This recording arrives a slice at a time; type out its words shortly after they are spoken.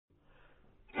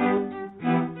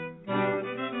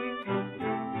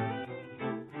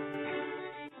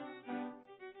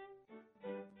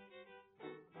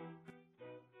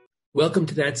Welcome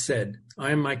to That Said.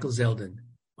 I'm Michael Zeldin.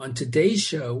 On today's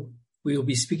show, we will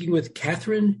be speaking with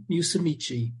Catherine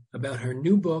Musemeche about her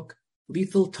new book,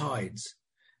 Lethal Tides,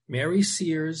 Mary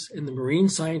Sears and the Marine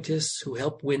Scientists Who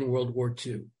Helped Win World War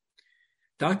II.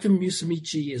 Dr.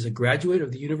 Musemeche is a graduate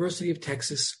of the University of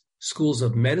Texas Schools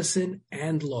of Medicine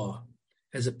and Law.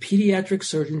 As a pediatric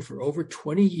surgeon for over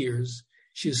 20 years,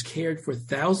 she has cared for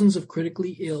thousands of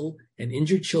critically ill and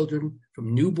injured children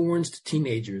from newborns to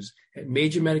teenagers at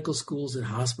major medical schools and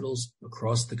hospitals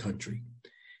across the country.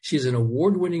 She is an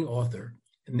award-winning author,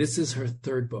 and this is her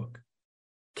third book.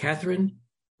 Catherine,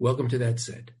 welcome to That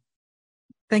Said.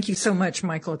 Thank you so much,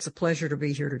 Michael. It's a pleasure to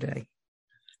be here today.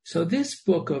 So this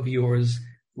book of yours,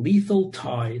 Lethal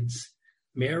Tides,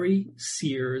 Mary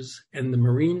Sears and the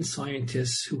Marine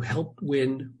Scientists Who Helped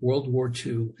Win World War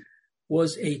II,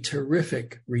 was a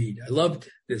terrific read. I loved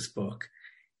this book.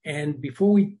 And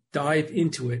before we dive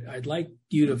into it, I'd like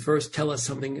you to first tell us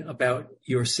something about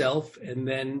yourself, and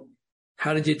then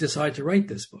how did you decide to write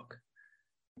this book?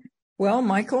 Well,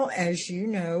 Michael, as you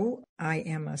know, I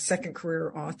am a second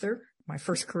career author. My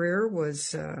first career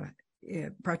was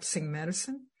practicing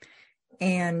medicine.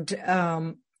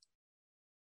 And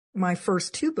my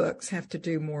first two books have to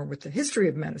do more with the history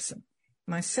of medicine.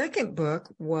 My second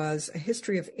book was a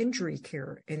history of injury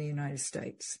care in the United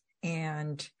States.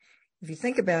 And if you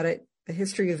think about it, the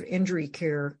history of injury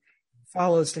care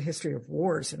follows the history of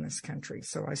wars in this country.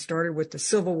 So I started with the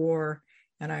Civil War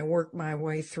and I worked my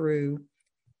way through.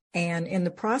 And in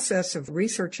the process of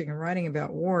researching and writing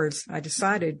about wars, I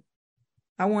decided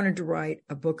I wanted to write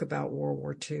a book about World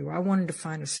War II. I wanted to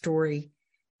find a story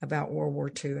about World War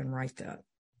II and write that.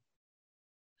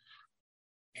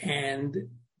 And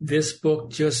this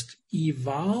book just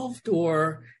evolved,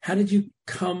 or how did you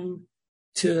come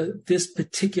to this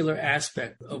particular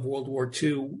aspect of World War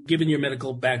II, given your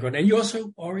medical background? And you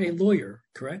also are a lawyer,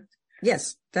 correct?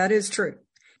 Yes, that is true.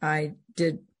 I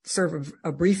did serve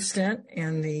a brief stint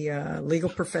in the legal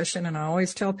profession, and I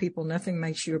always tell people nothing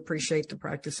makes you appreciate the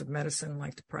practice of medicine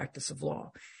like the practice of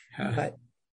law. But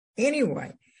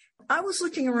anyway, I was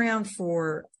looking around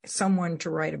for someone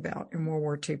to write about in World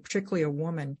War II, particularly a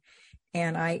woman.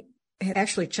 And I had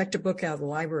actually checked a book out of the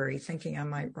library thinking I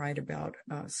might write about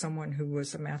someone who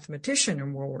was a mathematician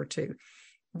in World War II.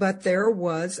 But there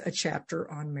was a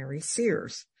chapter on Mary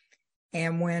Sears.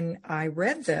 And when I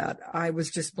read that, I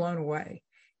was just blown away,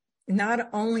 not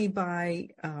only by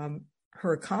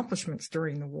her accomplishments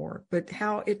during the war, but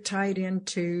how it tied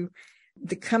into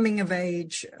the coming of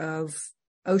age of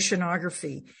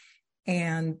oceanography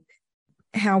and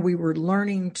how we were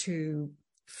learning to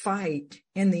fight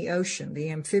in the ocean, the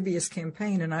amphibious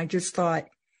campaign. And I just thought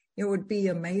it would be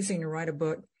amazing to write a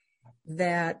book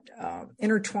that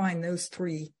intertwined those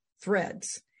three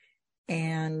threads.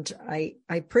 And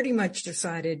I pretty much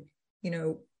decided,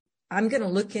 I'm going to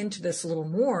look into this a little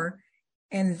more.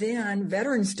 And then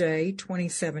Veterans Day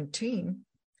 2017,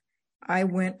 I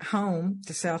went home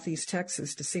to Southeast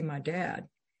Texas to see my dad.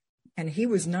 And he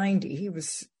was 90. He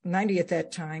was 90 at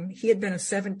that time. He had been a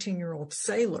 17-year-old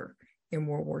sailor in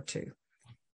World War II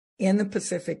in the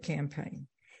Pacific campaign.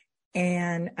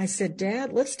 And I said,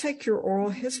 Dad, let's take your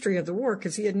oral history of the war,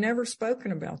 because he had never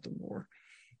spoken about the war.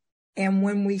 And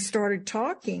when we started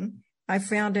talking, I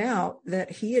found out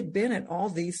that he had been at all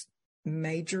these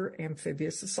major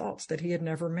amphibious assaults that he had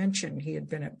never mentioned. He had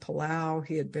been at Palau,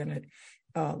 he had been at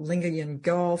Lingayen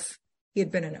Gulf, he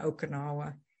had been in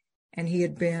Okinawa, and he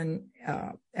had been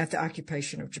at the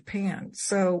occupation of Japan.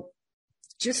 So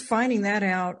just finding that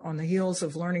out on the heels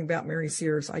of learning about Mary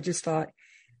Sears, I just thought,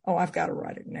 I've got to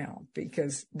write it now,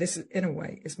 because this, in a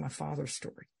way, is my father's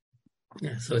story.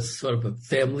 Yeah, so it's sort of a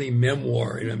family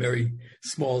memoir in a very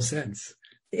small sense.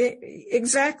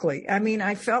 Exactly. I mean,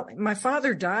 I felt my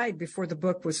father died before the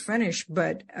book was finished,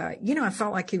 but, I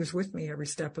felt like he was with me every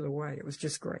step of the way. It was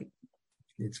just great.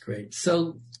 It's great.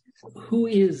 So who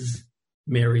is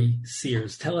Mary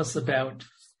Sears? Tell us about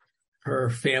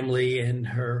her family and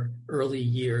her early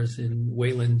years in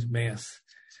Wayland, Mass.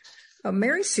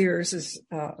 Mary Sears is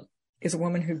a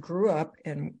woman who grew up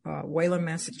in Wayland,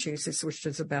 Massachusetts, which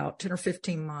is about 10 or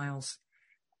 15 miles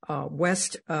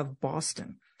west of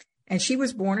Boston. And she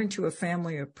was born into a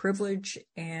family of privilege,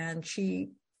 and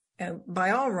she, by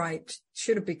all rights,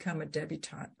 should have become a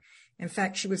debutante. In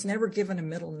fact, she was never given a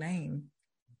middle name.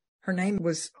 Her name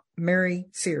was Mary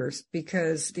Sears,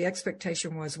 because the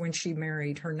expectation was when she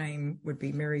married, her name would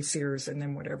be Mary Sears, and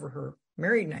then whatever her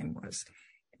married name was.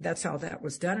 That's how that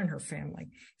was done in her family.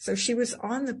 So she was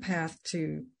on the path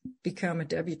to become a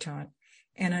debutante.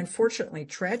 And unfortunately,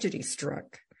 tragedy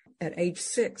struck. At age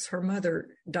 6, her mother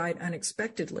died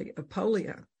unexpectedly of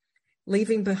polio.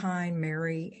 leaving behind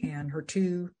Mary and her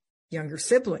two younger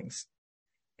siblings.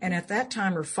 And at that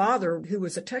time, her father, who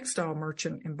was a textile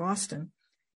merchant in Boston,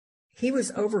 he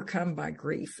was overcome by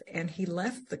grief, and he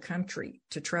left the country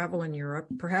to travel in Europe,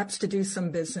 perhaps to do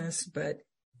some business. But,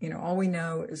 all we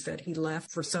know is that he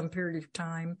left for some period of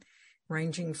time,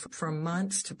 ranging from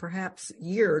months to perhaps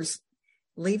years,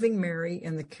 leaving Mary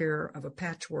in the care of a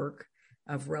patchwork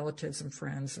of relatives and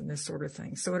friends and this sort of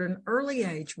thing. So at an early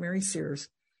age, Mary Sears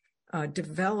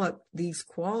developed these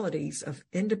qualities of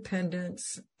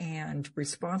independence and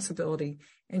responsibility.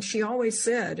 And she always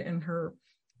said in her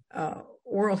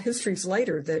oral histories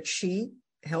later that she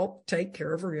helped take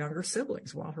care of her younger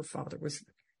siblings while her father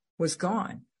was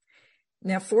gone.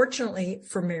 Now, fortunately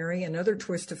for Mary, another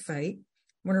twist of fate,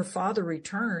 when her father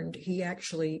returned, he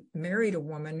actually married a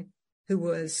woman who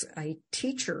was a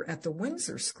teacher at the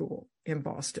Windsor School in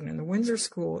Boston. And the Windsor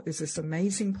School is this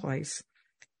amazing place.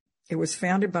 It was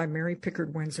founded by Mary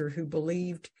Pickard Windsor, who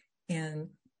believed in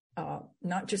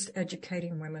not just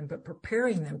educating women, but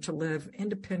preparing them to live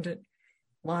independent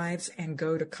lives and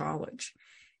go to college.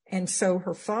 And so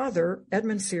her father,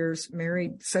 Edmund Sears,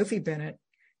 married Sophie Bennett,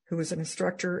 who was an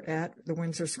instructor at the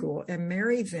Windsor School. And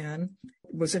Mary then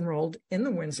was enrolled in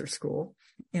the Windsor School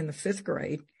in the 5th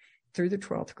grade through the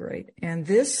 12th grade. And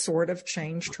this sort of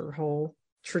changed her whole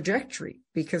trajectory,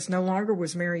 because no longer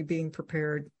was Mary being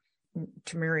prepared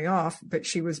to marry off, but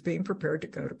she was being prepared to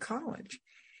go to college.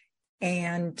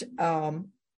 And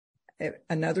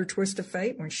another twist of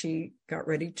fate, when she got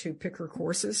ready to pick her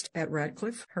courses at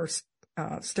Radcliffe, her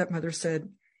stepmother said,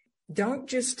 don't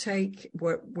just take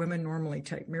what women normally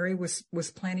take. Mary was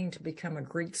planning to become a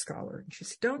Greek scholar. And she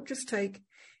said, don't just take,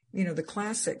 the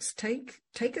classics. Take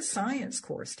a science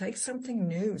course. Take something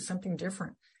new, something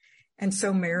different. And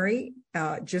so Mary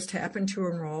just happened to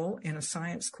enroll in a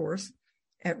science course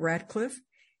at Radcliffe.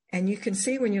 And you can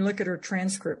see when you look at her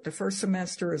transcript, the first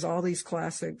semester is all these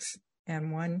classics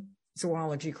and one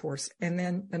zoology course. And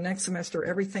then the next semester,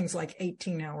 everything's like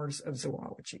 18 hours of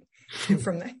zoology. And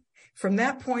from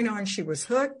that point on, she was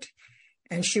hooked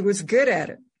and she was good at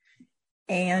it.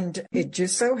 And it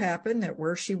just so happened that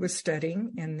where she was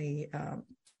studying in the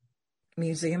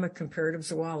Museum of Comparative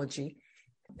Zoology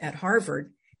at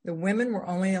Harvard, the women were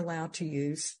only allowed to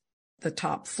use the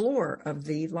top floor of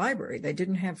the library. They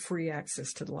didn't have free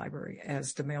access to the library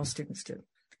as the male students did.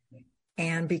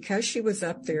 And because she was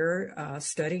up there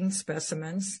studying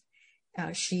specimens,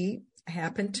 she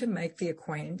happened to make the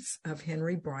acquaintance of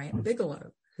Henry Bryant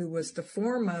Bigelow, who was the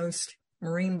foremost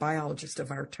marine biologist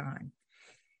of our time.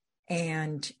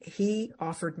 And he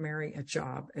offered Mary a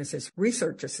job as his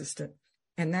research assistant,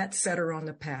 and that set her on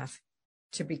the path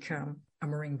to become a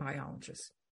marine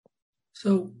biologist.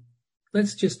 So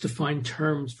let's just define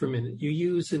terms for a minute. You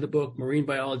use in the book marine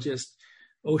biologist,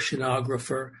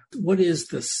 oceanographer. What is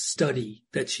the study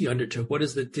that she undertook? What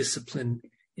does the discipline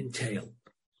entail?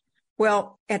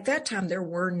 Well, at that time, there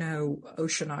were no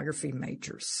oceanography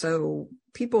majors. So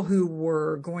people who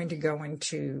were going to go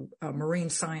into marine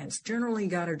science generally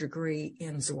got a degree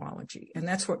in zoology. And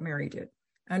that's what Mary did.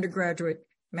 Undergraduate,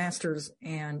 master's,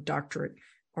 and doctorate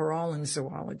are all in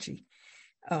zoology.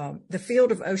 The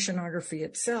field of oceanography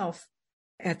itself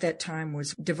at that time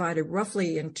was divided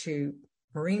roughly into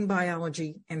marine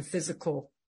biology and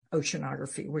physical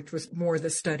oceanography, which was more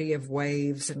the study of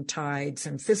waves and tides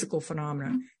and physical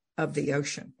phenomena of the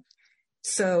ocean.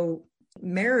 So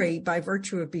Mary, by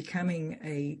virtue of becoming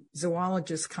a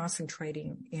zoologist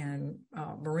concentrating in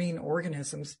marine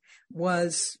organisms,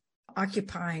 was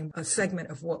occupying a segment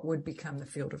of what would become the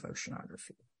field of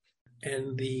oceanography.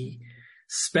 And the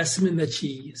specimen that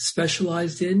she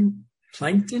specialized in,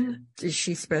 plankton?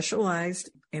 She specialized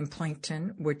in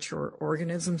plankton, which are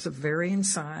organisms of varying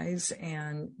size.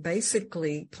 And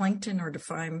basically, plankton are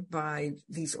defined by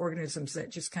these organisms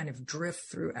that just kind of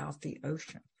drift throughout the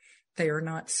ocean. They are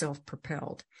not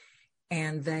self-propelled.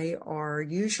 And they are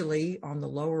usually on the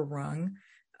lower rung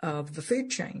of the food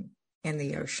chain in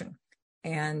the ocean.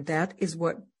 And that is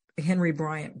what Henry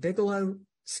Bryant Bigelow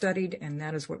studied, and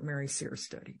that is what Mary Sears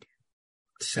studied.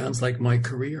 Sounds like my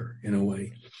career in a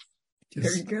way.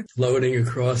 There you go. Floating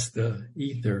across the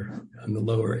ether on the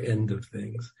lower end of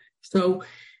things. So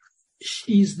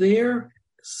she's there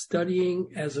studying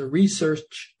as a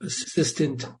research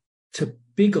assistant to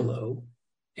Bigelow,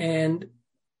 and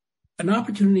an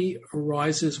opportunity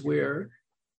arises where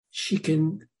she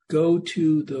can go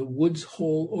to the Woods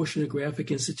Hole Oceanographic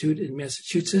Institute in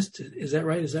Massachusetts. Is that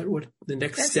right? Is that what the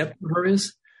next step for her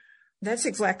is? That's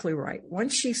exactly right.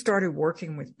 Once she started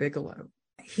working with Bigelow,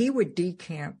 he would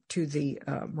decamp to the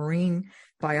marine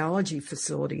biology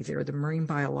facility there, the Marine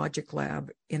Biologic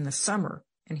Lab, in the summer.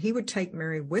 and he would take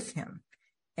Mary with him.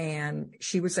 And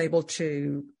she was able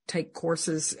to take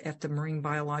courses at the Marine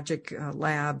Biologic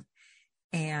Lab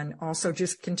and also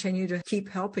just continue to keep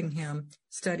helping him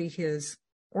study his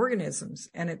organisms.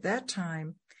 And at that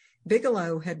time,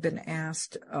 Bigelow had been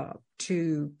asked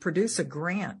to produce a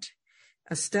grant,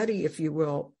 a study, if you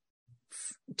will,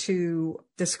 to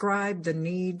describe the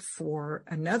need for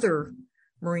another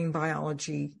marine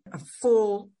biology, a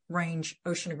full-range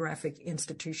oceanographic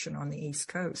institution on the East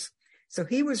Coast. So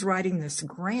he was writing this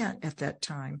grant at that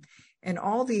time, and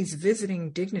all these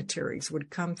visiting dignitaries would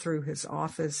come through his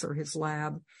office or his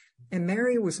lab, and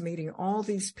Mary was meeting all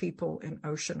these people in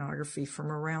oceanography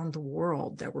from around the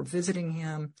world that were visiting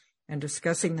him and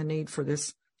discussing the need for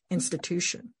this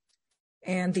institution.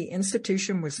 And the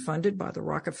institution was funded by the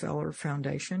Rockefeller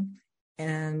Foundation,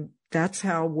 and that's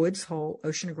how Woods Hole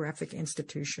Oceanographic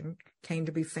Institution came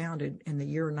to be founded in the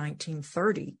year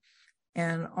 1930.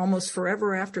 And almost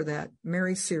forever after that,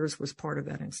 Mary Sears was part of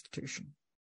that institution.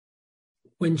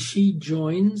 When she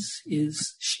joins,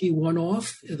 is she one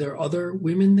off? Are there other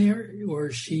women there, or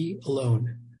is she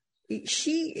alone?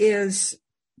 She is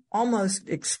almost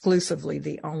exclusively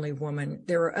the only woman.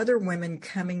 There are other women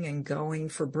coming and going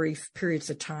for brief periods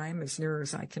of time, as near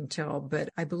as I can tell, but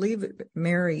I believe that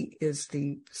Mary is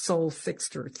the sole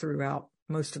fixture throughout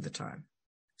most of the time.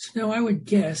 So now I would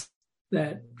guess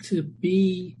that to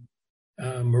be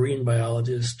a marine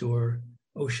biologist or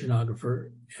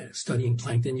oceanographer studying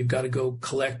plankton, you've got to go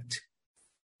collect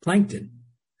plankton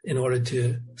in order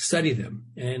to study them.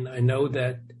 And I know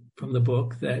that from the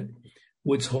book that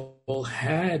Woods Hole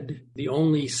had the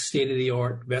only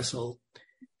state-of-the-art vessel,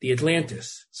 the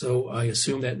Atlantis. So I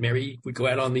assume that Mary would go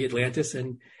out on the Atlantis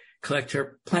and collect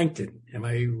her plankton. Am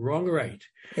I wrong or right?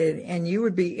 And you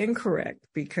would be incorrect,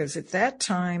 because at that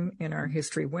time in our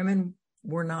history, women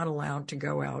were not allowed to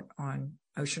go out on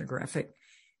oceanographic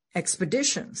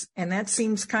expeditions. And that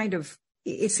seems kind of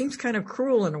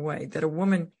cruel in a way, that a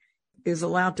woman is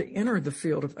allowed to enter the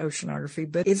field of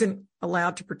oceanography, but isn't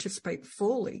allowed to participate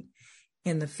fully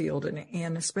in the field,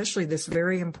 and especially this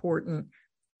very important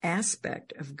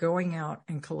aspect of going out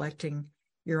and collecting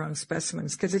your own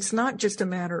specimens, because it's not just a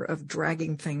matter of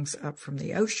dragging things up from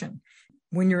the ocean.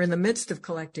 When you're in the midst of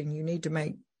collecting, you need to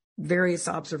make various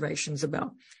observations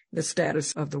about the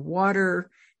status of the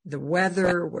water, the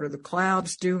weather, what are the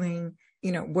clouds doing,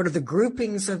 what are the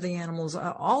groupings of the animals,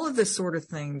 all of this sort of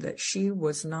thing that she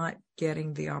was not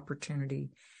getting the opportunity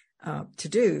to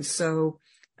do. So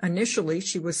initially,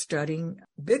 she was studying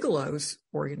Bigelow's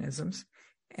organisms,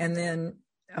 and then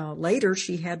later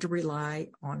she had to rely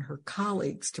on her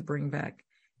colleagues to bring back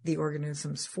the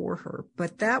organisms for her.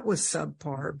 But that was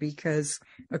subpar, because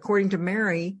according to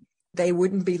Mary, they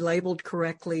wouldn't be labeled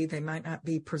correctly. They might not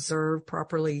be preserved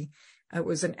properly. It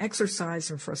was an exercise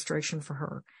in frustration for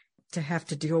her to have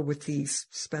to deal with these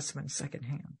specimens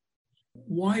secondhand.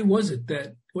 Why was it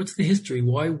that, what's the history?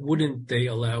 Why wouldn't they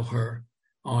allow her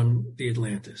on the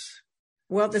Atlantis?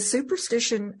 Well, the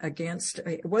superstition against,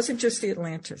 it wasn't just the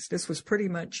Atlantis. This was pretty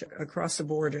much across the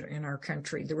board in our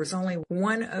country. There was only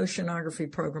one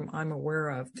oceanography program I'm aware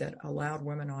of that allowed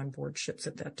women on board ships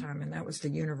at that time, and that was the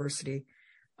University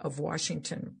of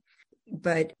Washington.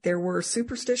 But there were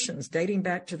superstitions dating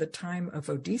back to the time of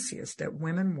Odysseus that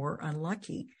women were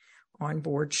unlucky on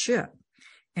board ship.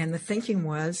 And the thinking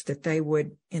was that they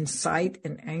would incite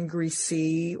an angry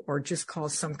sea or just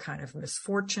cause some kind of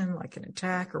misfortune, like an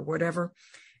attack or whatever.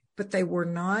 But they were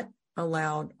not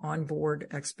allowed on board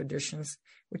expeditions,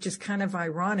 which is kind of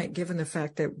ironic given the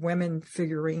fact that women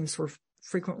figurines were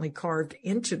frequently carved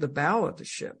into the bow of the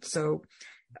ship. So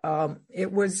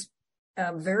it was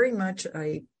very much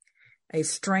a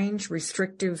strange,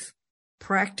 restrictive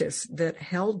practice that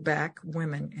held back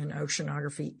women in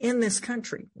oceanography in this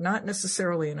country, not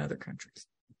necessarily in other countries.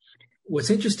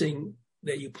 What's interesting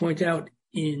that you point out,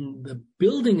 in the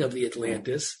building of the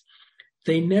Atlantis,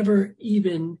 they never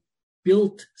even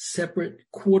built separate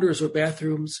quarters or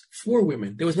bathrooms for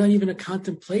women. There was not even a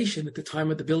contemplation at the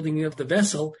time of the building of the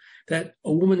vessel that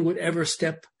a woman would ever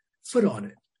step foot on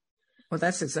it. Well,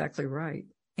 that's exactly right.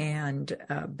 And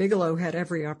Bigelow had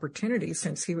every opportunity,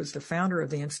 since he was the founder of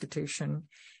the institution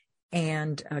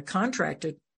and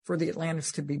contracted for the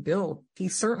Atlantis to be built. He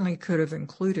certainly could have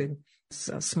included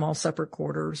small separate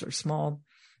quarters or small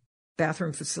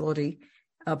bathroom facility,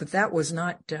 but that was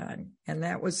not done. And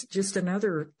that was just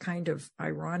another kind of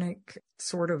ironic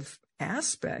sort of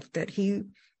aspect, that he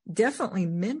definitely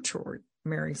mentored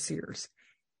Mary Sears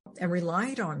and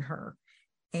relied on her.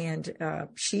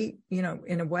 And she,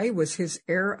 in a way was his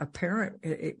heir apparent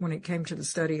when it came to the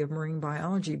study of marine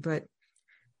biology. But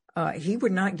he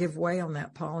would not give way on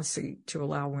that policy to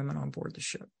allow women on board the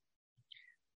ship.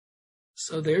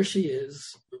 So there she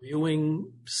is,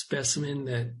 reviewing specimen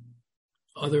that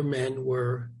other men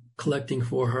were collecting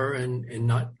for her and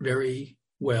not very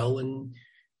well. And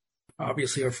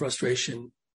obviously her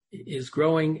frustration is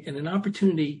growing, and an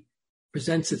opportunity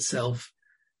presents itself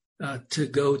to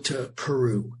go to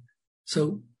Peru.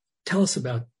 So tell us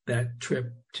about that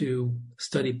trip to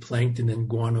study plankton and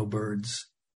guano birds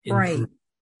in Peru.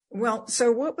 Well,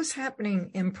 so what was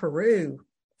happening in Peru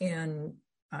in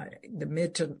the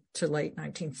mid to late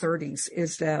 1930s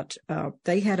is that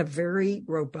they had a very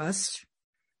robust,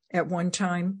 at one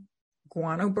time,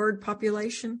 guano bird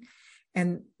population,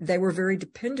 and they were very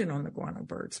dependent on the guano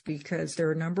birds because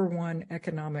their number one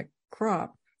economic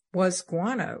crop was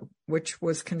guano, which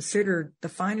was considered the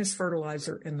finest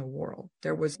fertilizer in the world.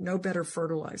 There was no better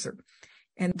fertilizer.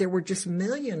 And there were just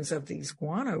millions of these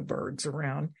guano birds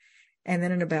around. And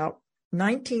then in about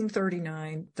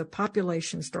 1939, the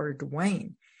population started to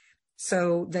wane.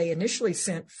 So they initially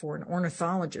sent for an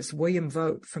ornithologist, William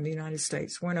Vogt from the United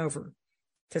States, went over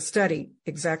to study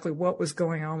exactly what was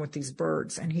going on with these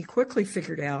birds. And he quickly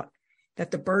figured out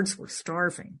that the birds were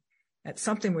starving, that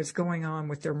something was going on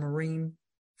with their marine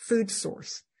food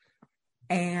source.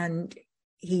 And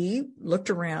he looked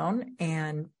around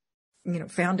and,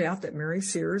 found out that Mary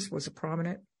Sears was a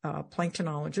prominent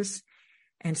planktonologist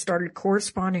and started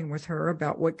corresponding with her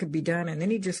about what could be done. And then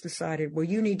he just decided, well,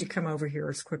 you need to come over here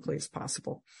as quickly as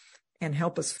possible and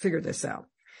help us figure this out.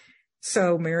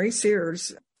 So Mary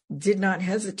Sears did not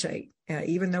hesitate,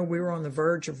 even though we were on the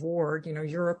verge of war.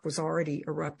 Europe was already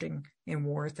erupting in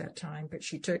war at that time, but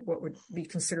she took what would be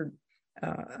considered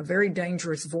a very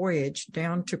dangerous voyage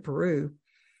down to Peru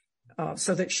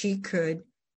so that she could,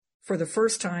 for the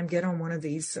first time, get on one of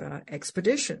these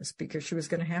expeditions, because she was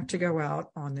going to have to go out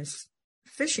on this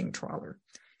fishing trawler.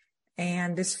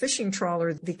 And this fishing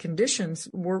trawler, the conditions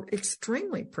were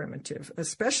extremely primitive,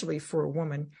 especially for a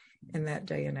woman in that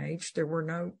day and age. There were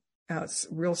no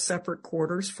real separate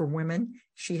quarters for women.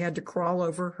 She had to crawl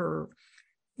over her,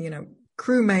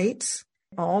 crewmates,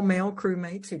 all male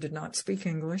crewmates who did not speak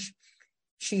English.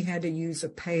 She had to use a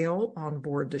pail on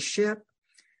board the ship.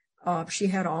 She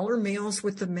had all her meals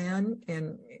with the men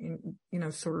in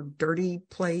sort of dirty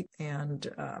plate and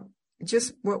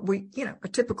just what a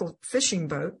typical fishing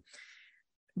boat.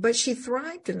 But she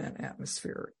thrived in that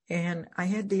atmosphere. And I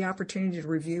had the opportunity to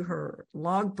review her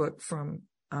logbook from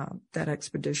that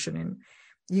expedition. And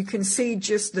you can see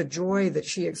just the joy that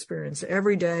she experienced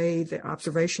every day, the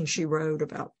observations she wrote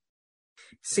about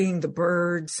seeing the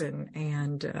birds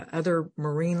and other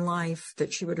marine life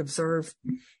that she would observe.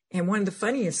 And one of the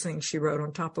funniest things she wrote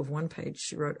on top of one page,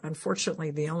 she wrote,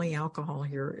 "Unfortunately, the only alcohol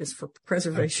here is for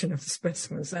preservation of the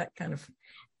specimens." That kind of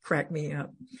cracked me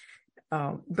up.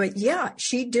 But yeah,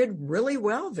 she did really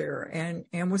well there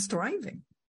and was thriving.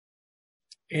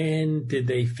 And did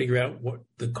they figure out what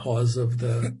the cause of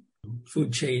the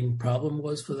food chain problem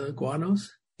was for the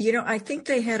guanos? I think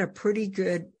they had a pretty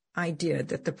good idea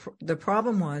that the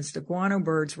problem was the guano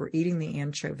birds were eating the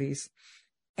anchovies,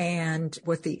 and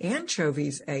what the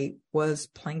anchovies ate was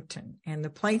plankton, and the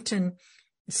plankton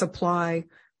supply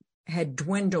had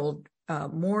dwindled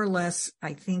more or less,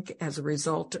 I think, as a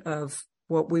result of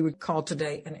what we would call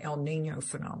today an El Nino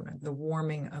phenomenon, the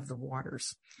warming of the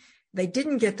waters. They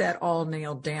didn't get that all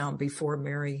nailed down before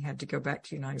Mary had to go back to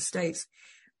the United States,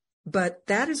 but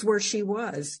that is where she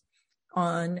was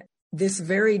on this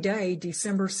very day,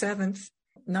 December 7th,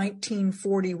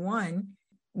 1941,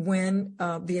 when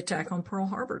the attack on Pearl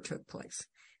Harbor took place.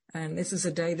 And this is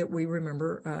a day that we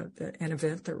remember, an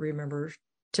event that we remember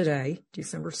today,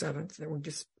 December 7th, that we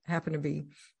just happen to be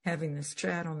having this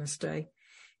chat on this day.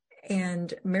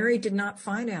 And Mary did not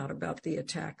find out about the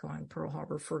attack on Pearl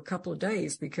Harbor for a couple of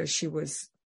days because she was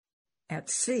at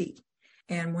sea.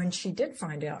 And when she did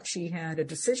find out, she had a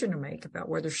decision to make about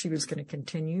whether she was going to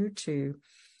continue to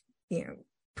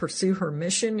pursue her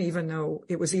mission, even though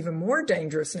it was even more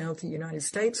dangerous now that the United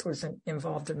States was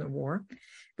involved in the war.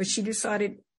 But she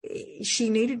decided she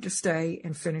needed to stay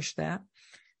and finish that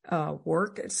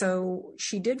work. So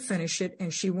she did finish it,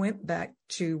 and she went back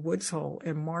to Woods Hole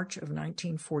in March of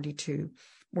 1942,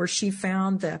 where she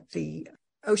found that the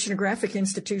Oceanographic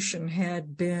Institution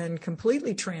had been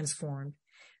completely transformed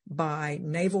by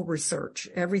naval research.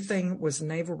 Everything was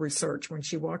naval research. When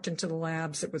she walked into the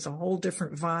labs, it was a whole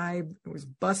different vibe. It was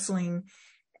bustling,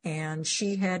 and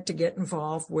she had to get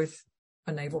involved with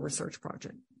a naval research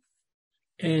project.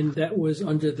 And that was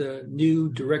under the new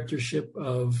directorship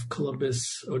of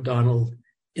Columbus O'Donnell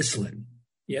Iselin,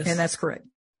 yes? And that's correct.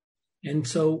 And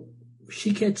so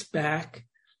she gets back,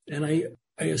 and I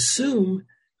assume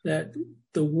that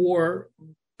the war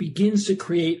begins to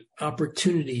create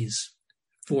opportunities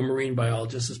for marine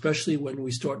biologists, especially when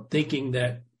we start thinking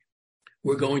that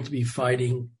we're going to be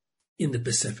fighting in the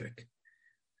Pacific.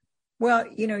 Well,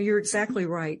 you're exactly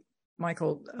right,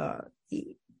 Michael.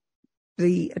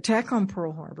 The attack on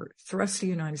Pearl Harbor thrust the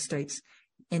United States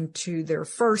into their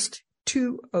first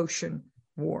two-ocean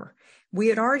war. We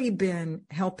had already been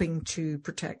helping to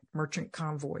protect merchant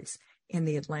convoys in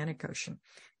the Atlantic Ocean,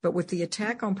 but with the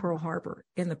attack on Pearl Harbor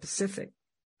in the Pacific,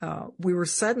 we were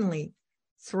suddenly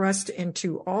thrust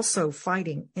into also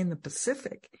fighting in the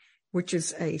Pacific, which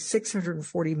is a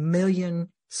 640 million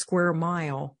square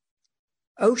mile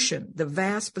ocean, the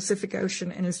vast Pacific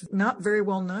Ocean, and is not very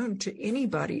well known to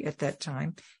anybody at that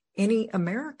time, any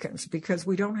Americans, because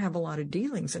we don't have a lot of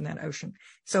dealings in that ocean.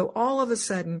 So all of a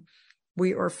sudden,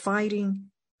 we are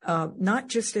fighting not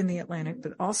just in the Atlantic,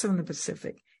 but also in the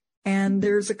Pacific. And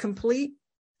there's a complete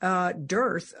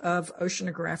dearth of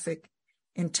oceanographic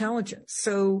intelligence.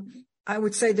 So I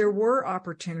would say there were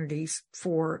opportunities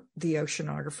for the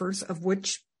oceanographers, of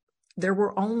which there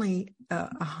were only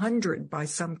 100 by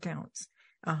some counts,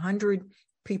 100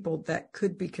 people that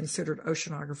could be considered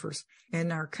oceanographers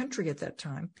in our country at that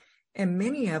time. And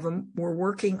many of them were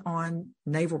working on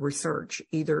naval research,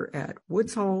 either at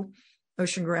Woods Hole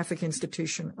Oceanographic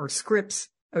Institution or Scripps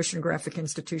Oceanographic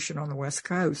Institution on the West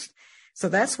Coast. So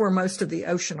that's where most of the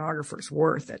oceanographers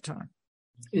were at that time.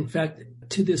 In fact,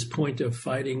 to this point of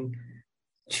fighting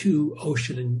two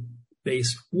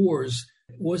ocean-based wars,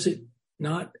 was it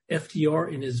not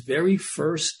FDR in his very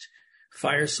first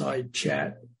fireside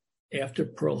chat after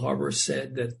Pearl Harbor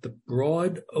said that the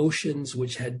broad oceans,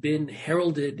 which had been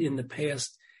heralded in the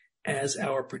past as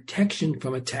our protection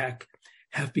from attack,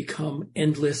 have become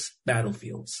endless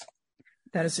battlefields?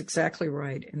 That is exactly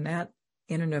right. And that,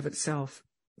 in and of itself,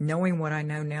 knowing what I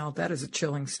know now, that is a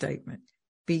chilling statement,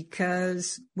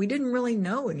 because we didn't really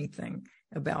know anything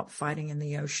about fighting in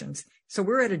the oceans. So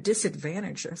we're at a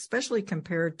disadvantage, especially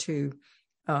compared to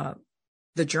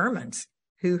the Germans,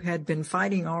 who had been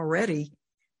fighting already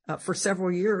for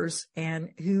several years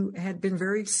and who had been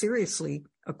very seriously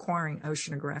acquiring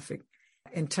oceanographic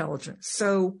intelligence.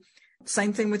 So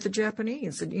same thing with the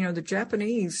Japanese. The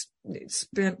Japanese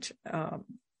spent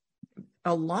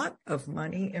a lot of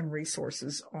money and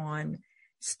resources on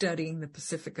studying the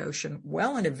Pacific Ocean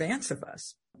well in advance of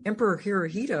us. Emperor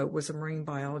Hirohito was a marine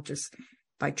biologist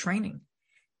by training,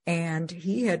 and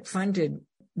he had funded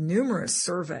numerous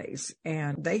surveys,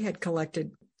 and they had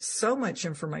collected so much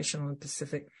information on the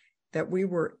Pacific that we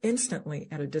were instantly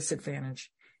at a disadvantage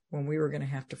when we were going to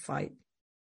have to fight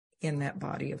in that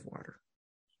body of water.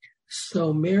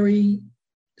 So Mary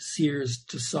Sears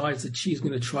decides that she's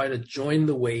going to try to join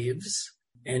the waves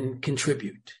and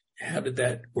contribute. How did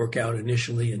that work out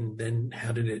initially, and then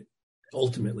how did it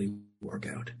ultimately work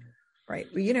out? Right.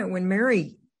 Well, when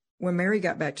Mary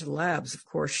got back to the labs, of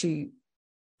course, she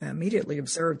immediately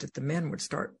observed that the men would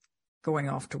start going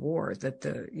off to war, that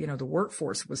the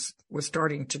workforce was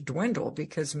starting to dwindle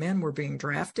because men were being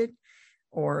drafted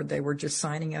or they were just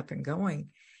signing up and going.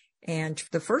 And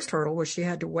the first hurdle was she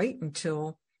had to wait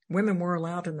until women were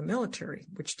allowed in the military,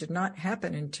 which did not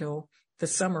happen until the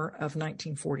summer of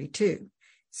 1942.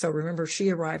 So remember,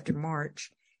 she arrived in March,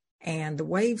 and the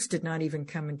waves did not even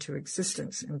come into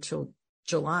existence until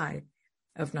July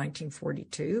of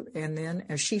 1942. And then,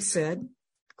 as she said,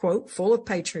 quote, full of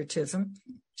patriotism,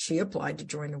 she applied to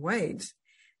join the waves,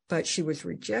 but she was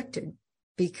rejected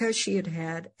because she had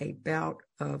had a bout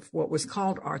of what was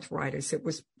called arthritis. It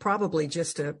was probably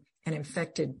just an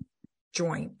infected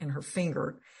joint in her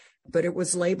finger, but it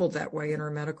was labeled that way in her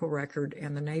medical record,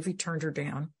 and the Navy turned her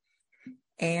down.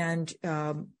 And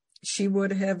she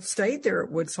would have stayed there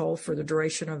at Woods Hole for the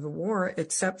duration of the war,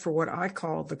 except for what I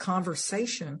call the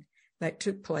conversation that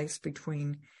took place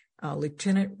between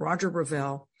Lieutenant Roger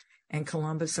Revelle and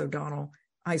Columbus O'Donnell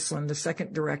Iceland, the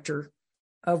second director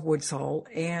of Woods Hole.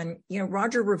 And,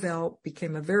 Roger Revelle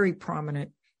became a very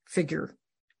prominent figure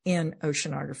in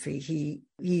oceanography. He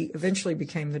eventually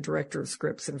became the director of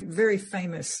Scripps, and a very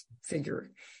famous figure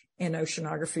in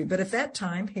oceanography. But at that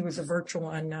time, he was a virtual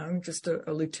unknown, just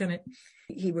a lieutenant.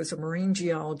 He was a marine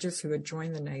geologist who had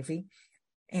joined the Navy,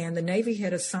 and the Navy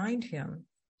had assigned him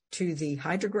to the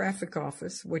hydrographic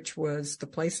office, which was the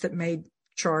place that made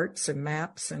charts and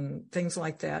maps and things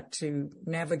like that to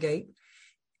navigate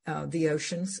the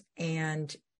oceans.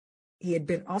 And he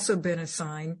had also been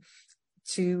assigned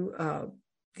to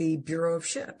the Bureau of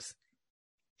Ships.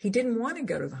 He didn't want to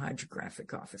go to the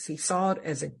hydrographic office. He saw it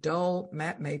as a dull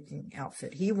map-making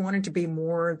outfit. He wanted to be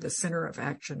more the center of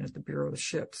action at the Bureau of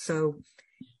Ships. So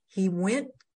he went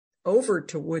over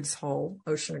to Woods Hole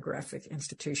Oceanographic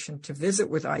Institution to visit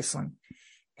with Iceland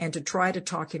and to try to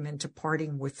talk him into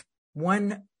parting with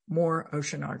one more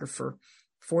oceanographer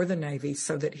for the Navy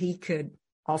so that he could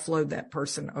offload that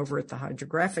person over at the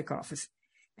hydrographic office.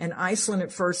 And Iceland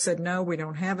at first said, no, we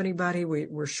don't have anybody.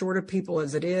 We're short of people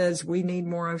as it is. We need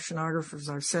more oceanographers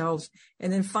ourselves.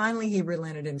 And then finally he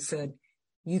relented and said,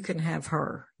 you can have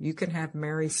her. You can have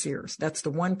Mary Sears. That's the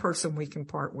one person we can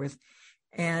part with.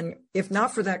 And if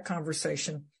not for that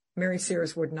conversation, Mary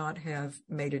Sears would not have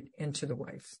made it into the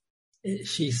waves.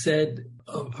 She said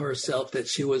of herself that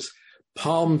she was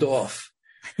palmed off.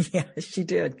 Yeah, she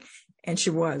did. And she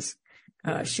was.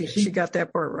 She got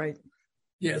that part right.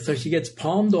 Yeah, so she gets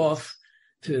palmed off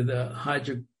to the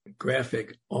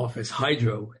hydrographic office,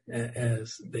 hydro,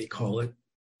 as they call it.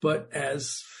 But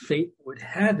as fate would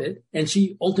have it, and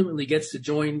she ultimately gets to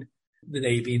join the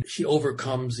Navy, she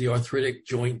overcomes the arthritic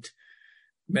joint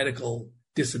medical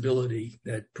disability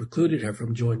that precluded her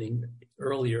from joining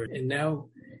earlier. And now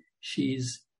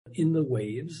she's in the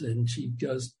waves, and she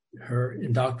does her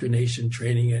indoctrination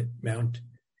training at Mount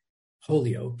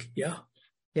Holyoke. Yeah?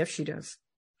 Yes, she does.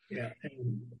 Yeah.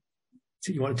 And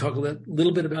so you want to talk a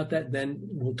little bit about that? Then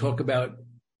we'll talk about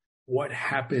what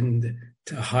happened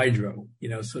to hydro,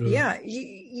 sort of.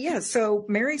 Yeah. So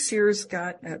Mary Sears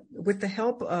got, with the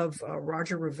help of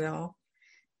Roger Revelle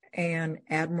and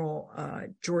Admiral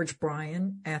George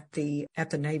Bryan at the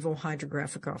Naval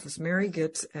Hydrographic Office, Mary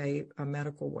gets a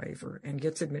medical waiver and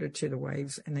gets admitted to the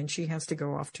waves. And then she has to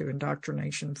go off to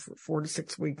indoctrination for 4 to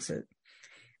 6 weeks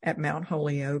at Mount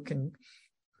Holyoke and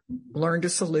learn to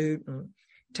salute and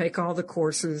take all the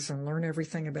courses and learn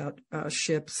everything about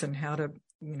ships and how to,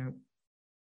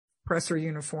 press her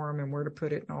uniform and where to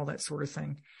put it and all that sort of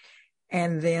thing.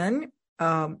 And then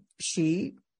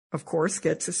she, of course,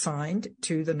 gets assigned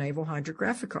to the Naval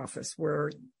Hydrographic Office,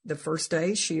 where the first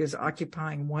day she is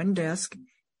occupying one desk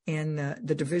in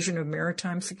the Division of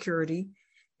Maritime Security.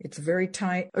 It's a very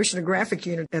tight oceanographic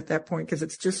unit at that point because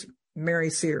it's just Mary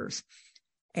Sears.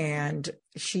 And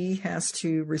she has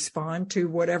to respond to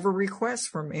whatever requests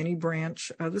from any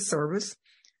branch of the service.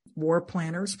 War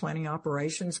planners, planning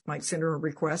operations might send her a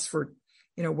request for,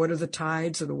 what are the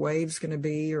tides or the waves going to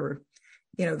be, or,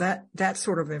 that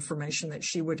sort of information that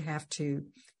she would have to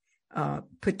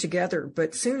put together.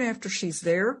 But soon after she's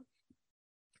there,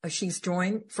 she's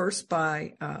joined first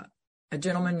by a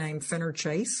gentleman named Fenner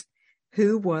Chase,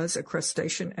 who was a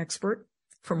crustacean expert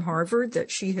from Harvard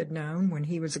that she had known when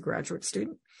he was a graduate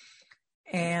student.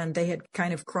 And they had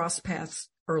kind of crossed paths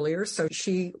earlier. So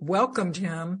she welcomed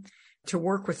him to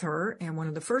work with her. And one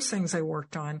of the first things I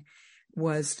worked on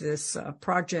was this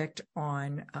project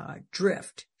on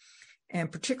drift.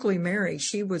 And particularly Mary,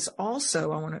 she was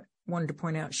also, wanted to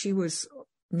point out, she was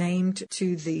named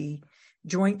to the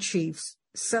Joint Chiefs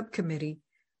Subcommittee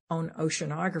on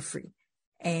Oceanography.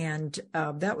 And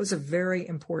that was a very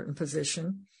important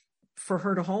position for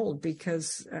her to hold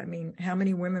because, how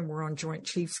many women were on Joint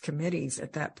Chiefs committees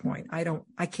at that point?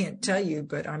 I can't tell you,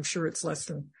 but I'm sure it's less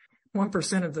than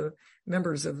 1% of the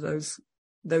members of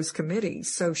those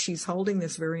committees. So she's holding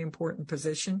this very important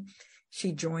position.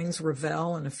 She joins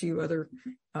Revelle and a few other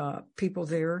people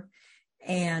there.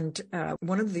 And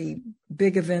one of the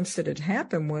big events that had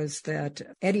happened was that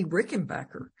Eddie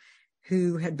Rickenbacker,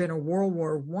 who had been a World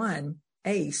War I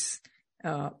ace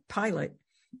pilot,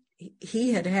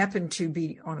 he had happened to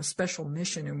be on a special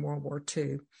mission in World War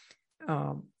II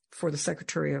for the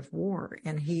Secretary of War,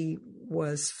 and he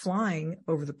was flying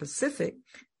over the Pacific,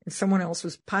 and someone else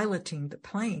was piloting the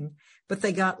plane, but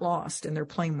they got lost and their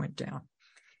plane went down.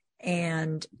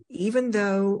 And even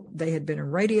though they had been in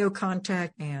radio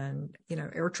contact and,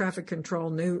 air traffic control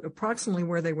knew approximately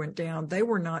where they went down, they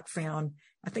were not found.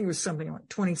 I think it was something like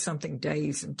 20-something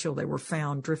days until they were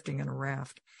found drifting in a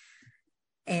raft.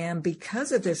 And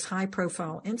because of this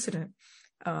high-profile incident,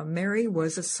 Mary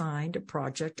was assigned a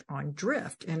project on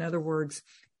drift. In other words,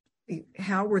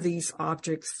 how were these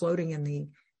objects floating in the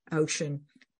ocean?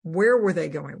 Where were they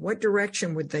going? What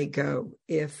direction would they go?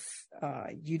 If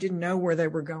you didn't know where they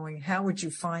were going, how would you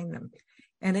find them?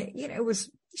 And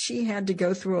she had to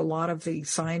go through a lot of the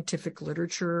scientific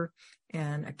literature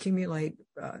and accumulate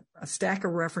a stack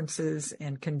of references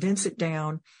and condense it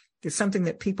down to something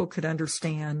that people could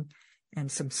understand, and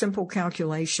some simple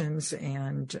calculations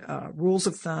and rules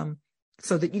of thumb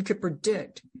so that you could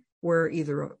predict where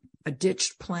either a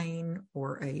ditched plane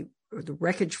or the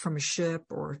wreckage from a ship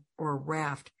or a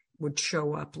raft would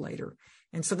show up later.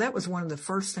 And so that was one of the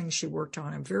first things she worked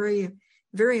on, a very,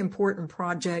 very important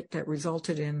project that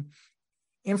resulted in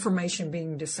information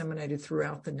being disseminated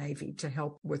throughout the Navy to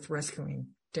help with rescuing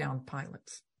downed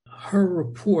pilots. Her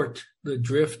report, The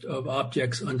Drift of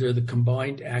Objects Under the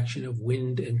Combined Action of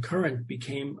Wind and Current,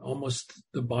 became almost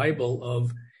the Bible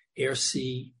of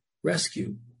air-sea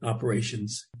rescue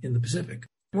operations in the Pacific.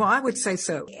 Well, I would say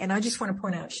so. And I just want to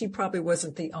point out, she probably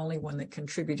wasn't the only one that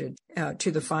contributed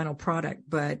to the final product.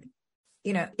 But,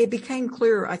 it became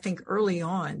clear, I think, early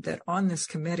on that on this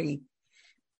committee,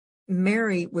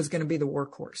 Mary was going to be the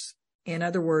workhorse. In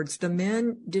other words, the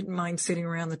men didn't mind sitting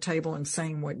around the table and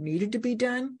saying what needed to be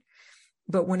done.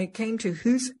 But when it came to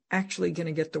who's actually going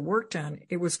to get the work done,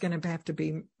 it was going to have to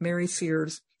be Mary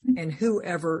Sears and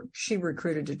whoever she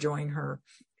recruited to join her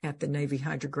at the Navy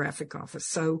Hydrographic Office.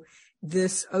 So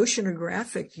this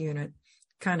oceanographic unit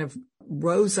kind of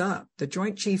rose up. The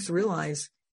Joint Chiefs realized,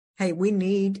 hey, we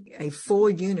need a full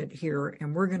unit here,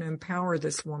 and we're going to empower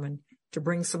this woman to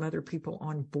bring some other people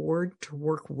on board to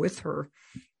work with her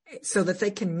so that they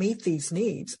can meet these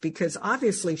needs, because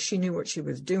obviously she knew what she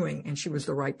was doing and she was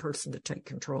the right person to take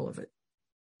control of it.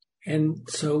 And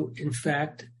so, in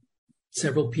fact,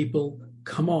 several people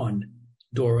come on: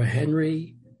 Dora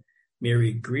Henry,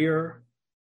 Mary Greer,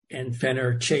 and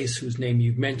Fenner Chase, whose name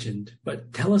you've mentioned.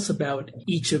 But tell us about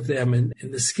each of them and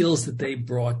the skills that they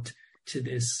brought to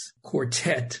this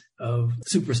quartet of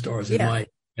superstars, in my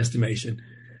estimation.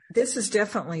 This is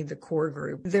definitely the core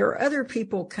group. There are other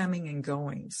people coming and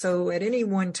going. So at any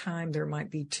one time, there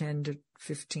might be 10 to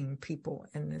 15 people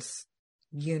in this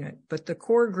unit. But the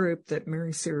core group that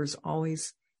Mary Sears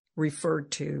always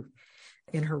referred to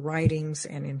in her writings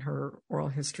and in her oral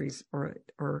histories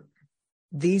are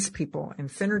these people. And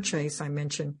Fenner Chase, I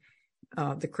mentioned,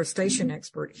 the crustacean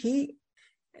expert, he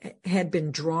had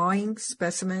been drawing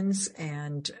specimens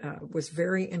and was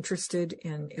very interested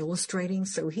in illustrating.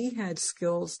 So he had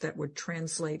skills that would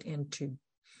translate into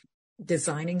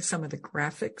designing some of the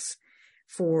graphics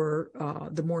for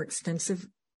the more extensive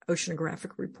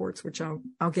oceanographic reports, which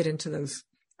I'll get into those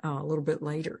a little bit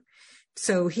later.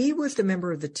 So he was the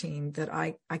member of the team that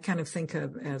I kind of think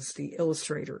of as the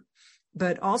illustrator,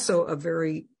 but also a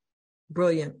very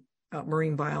brilliant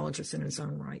marine biologist in his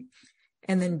own right.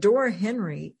 And then Dora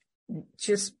Henry,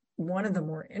 just one of the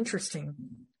more interesting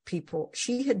people.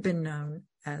 She had been known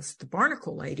as the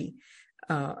barnacle lady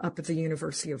up at the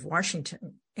University of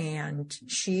Washington, and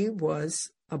she was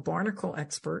a barnacle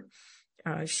expert.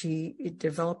 She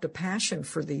developed a passion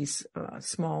for these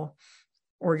small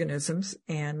organisms,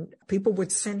 and people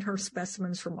would send her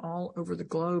specimens from all over the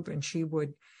globe, and she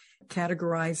would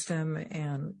categorize them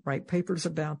and write papers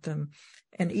about them.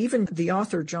 And even the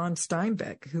author, John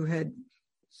Steinbeck, who had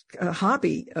a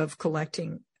hobby of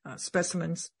collecting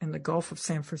specimens in the Gulf of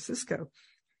San Francisco,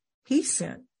 he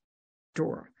sent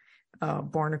Dora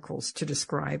barnacles to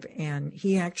describe, and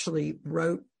he actually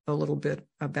wrote a little bit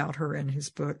about her in his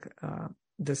book,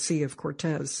 The Sea of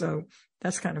Cortez. So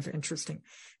that's kind of interesting.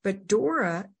 But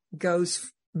Dora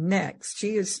goes next.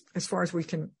 She is, as far as we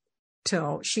can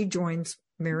tell, she joins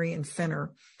Mary and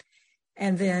Fenner.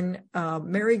 And then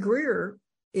Mary Greer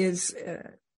is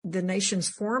the nation's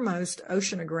foremost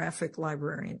oceanographic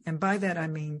librarian. And by that, I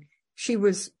mean, she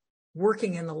was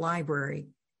working in the library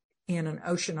in an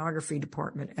oceanography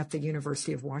department at the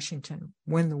University of Washington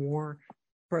when the war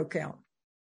broke out.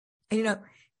 And,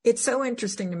 it's so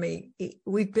interesting to me.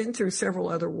 We've been through several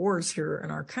other wars here in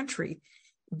our country,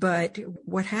 but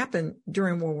what happened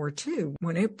during World War II,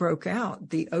 when it broke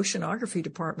out, the oceanography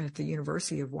department at the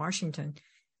University of Washington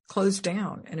closed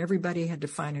down, and everybody had to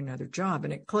find another job.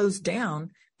 And it closed down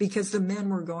because the men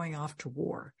were going off to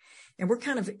war. And we're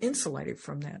kind of insulated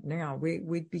from that now.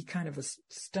 We'd be kind of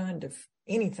stunned if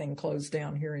anything closed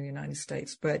down here in the United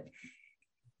States. But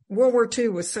World War II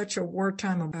was such a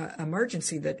wartime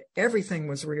emergency that everything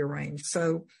was rearranged.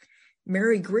 So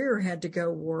Mary Greer had to go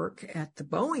work at the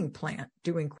Boeing plant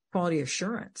doing quality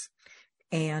assurance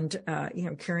and,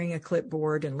 carrying a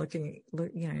clipboard and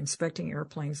inspecting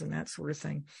airplanes and that sort of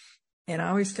thing. And I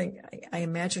always think, I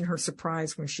imagine her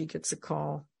surprise when she gets a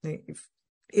call.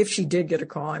 If she did get a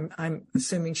call, I'm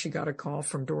assuming she got a call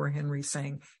from Dora Henry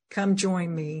saying, come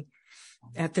join me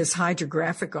at this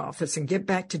hydrographic office and get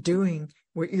back to doing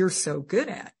what you're so good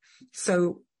at.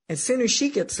 So as soon as she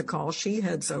gets the call, she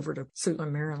heads over to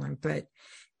Suitland, Maryland. But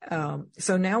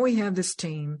so now we have this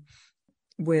team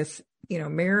with,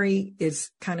 Mary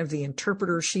is kind of the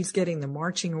interpreter. She's getting the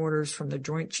marching orders from the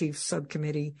Joint Chiefs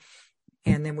Subcommittee.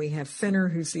 And then we have Fenner,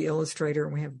 who's the illustrator,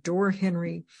 and we have Dora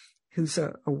Henry, who's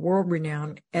a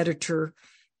world-renowned editor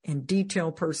and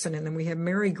detail person. And then we have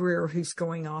Mary Greer, who's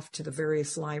going off to the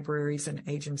various libraries and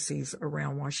agencies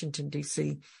around Washington,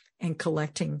 D.C., and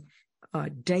collecting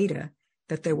data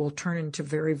that they will turn into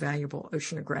very valuable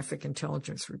oceanographic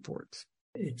intelligence reports.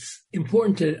 It's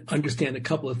important to understand a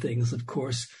couple of things, of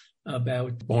course,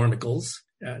 about barnacles.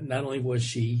 Not only was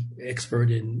she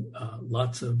expert in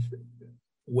lots of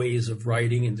ways of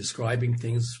writing and describing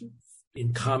things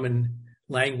in common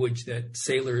language that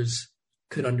sailors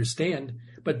could understand,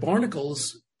 but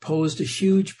barnacles posed a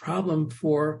huge problem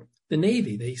for the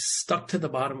Navy. They stuck to the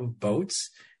bottom of boats,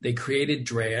 they created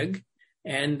drag,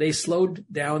 and they slowed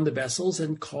down the vessels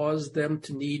and caused them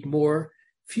to need more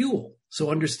fuel.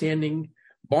 So understanding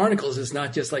barnacles is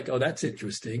not just like, oh, that's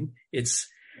interesting. It's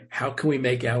how can we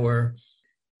make our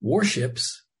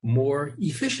warships more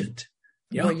efficient?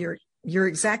 Yeah. Well, you're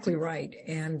exactly right.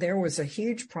 And there was a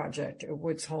huge project at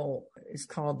Woods Hole. It's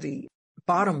called the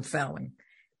Bottom Fouling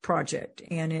Project.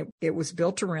 And it was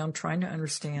built around trying to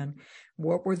understand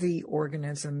what were the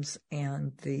organisms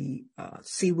and the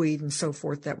seaweed and so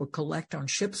forth that would collect on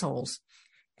ships' hulls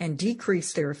and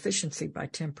decrease their efficiency by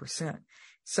 10%.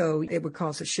 So it would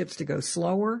cause the ships to go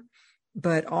slower,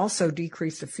 but also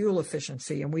decrease the fuel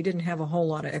efficiency. And we didn't have a whole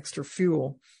lot of extra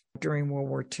fuel during World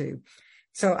War II.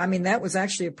 So, I mean, that was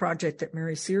actually a project that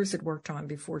Mary Sears had worked on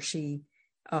before she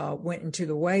went into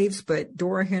the waves. But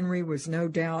Dora Henry was no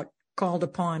doubt called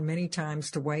upon many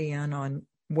times to weigh in on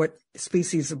what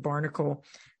species of barnacle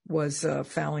was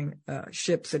fouling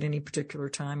ships at any particular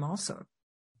time also.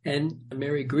 And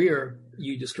Mary Greer,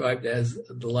 you described as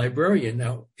the librarian.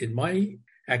 Now, in my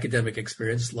academic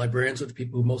experience, librarians are the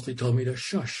people who mostly told me to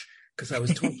shush because I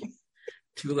was talking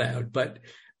too loud. But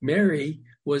Mary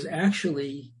was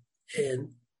actually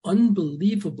an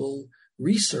unbelievable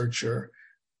researcher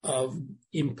of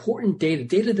important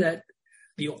data that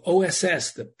the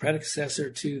OSS, the predecessor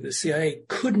to the CIA,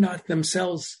 could not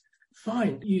themselves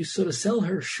find. You sort of sell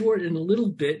her short in a little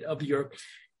bit of your,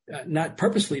 not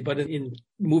purposely, but in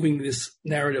moving this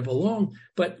narrative along.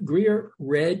 But Greer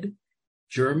read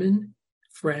German,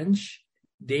 French,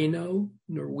 Dano,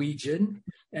 Norwegian,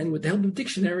 and with the help of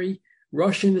dictionary,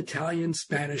 Russian, Italian,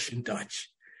 Spanish, and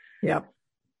Dutch. Yep.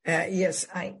 Yes,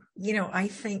 I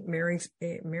think Mary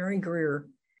Greer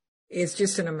is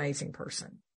just an amazing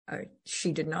person.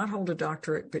 She did not hold a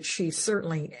doctorate, but she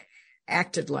certainly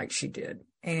acted like she did.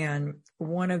 And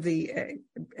one of the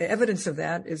evidence of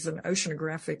that is an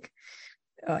oceanographic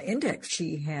index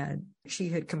she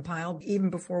had compiled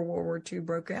even before World War II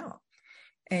broke out.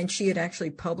 And she had actually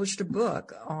published a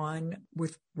book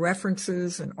with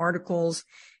references and articles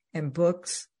and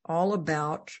books all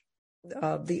about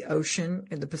the ocean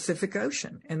and the Pacific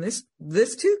Ocean. And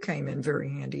this too came in very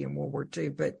handy in World War II.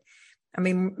 But I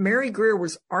mean, Mary Greer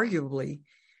was arguably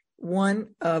one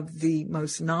of the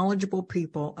most knowledgeable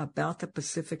people about the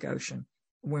Pacific Ocean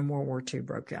when World War II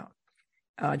broke out,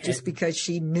 just because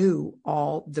she knew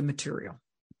all the material.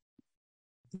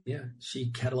 Yeah,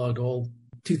 she cataloged all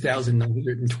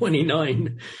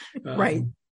 2,929. Right.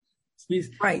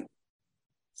 Right.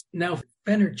 Now,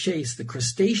 Fenner Chase, the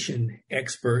crustacean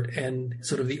expert and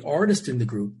sort of the artist in the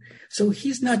group, so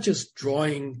he's not just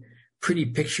drawing pretty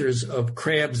pictures of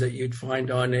crabs that you'd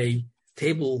find on a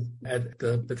table at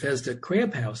the Bethesda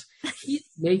Crab House. He's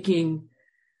making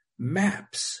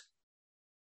maps.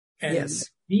 And yes.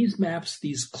 These maps,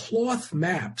 these cloth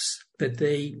maps that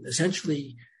they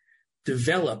essentially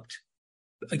developed,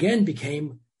 again,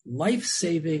 became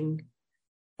life-saving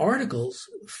articles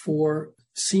for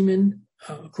seamen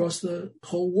across the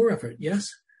whole war effort.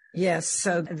 Yes? Yes.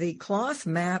 So the cloth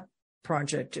map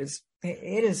project is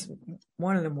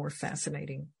one of the more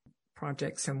fascinating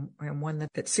projects and one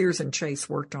that Sears and Chase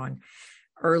worked on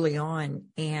early on.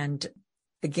 And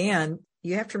again,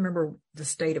 you have to remember the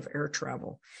state of air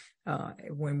travel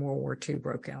when World War II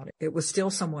broke out. It was still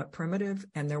somewhat primitive,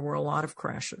 and there were a lot of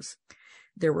crashes.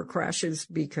 There were crashes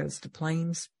because the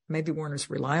planes maybe weren't as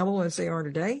reliable as they are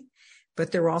today,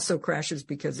 but there were also crashes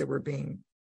because they were being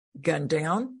gunned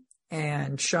down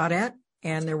and shot at,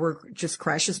 and there were just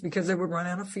crashes because they would run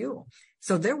out of fuel.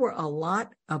 So there were a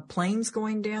lot of planes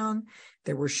going down.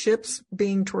 There were ships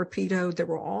being torpedoed. There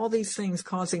were all these things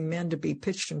causing men to be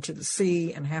pitched into the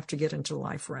sea and have to get into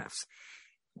life rafts.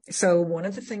 So one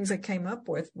of the things I came up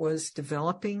with was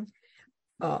developing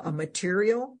a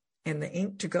material and the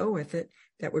ink to go with it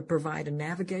that would provide a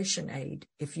navigation aid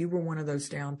if you were one of those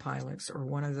down pilots or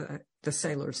one of the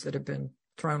sailors that have been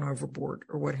thrown overboard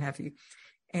or what have you.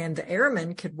 And the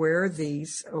airmen could wear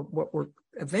these, what were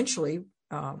eventually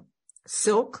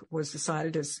silk was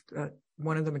decided as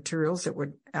one of the materials that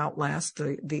would outlast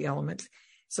the elements.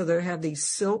 So they have these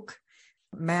silk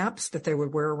maps that they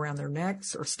would wear around their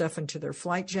necks or stuff into their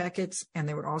flight jackets, and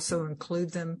they would also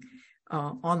include them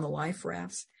on the life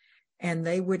rafts. And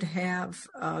they would have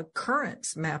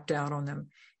currents mapped out on them,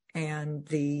 and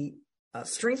the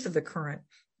strength of the current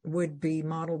would be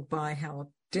modeled by how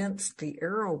dense the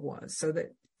arrow was, so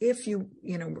that if you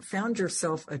found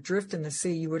yourself adrift in the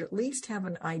sea, you would at least have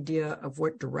an idea of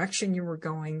what direction you were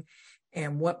going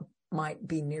and what might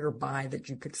be nearby that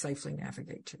you could safely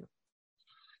navigate to.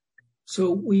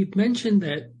 So we've mentioned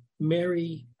that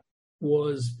Mary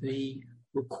was the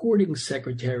recording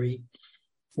secretary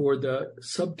for the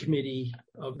subcommittee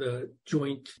of the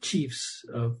Joint Chiefs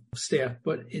of Staff,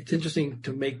 but it's interesting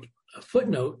to make a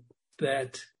footnote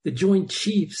that the Joint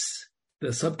Chiefs,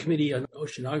 the subcommittee on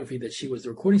oceanography that she was the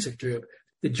recording secretary of,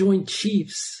 the Joint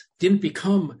Chiefs didn't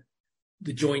become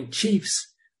the Joint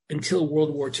Chiefs until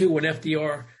World War II, when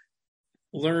FDR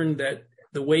learned that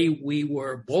the way we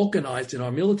were balkanized in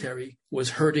our military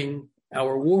was hurting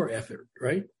our war effort,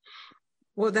 right?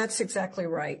 Well, that's exactly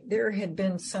right. There had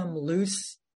been some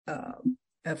loose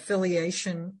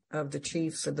affiliation of the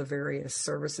chiefs of the various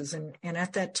services. And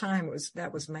at that time,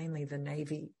 that was mainly the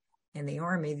Navy and the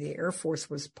Army. The Air Force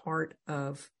was part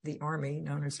of the Army,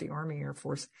 known as the Army Air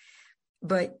Force.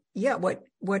 But yeah, what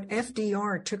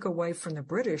FDR took away from the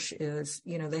British is,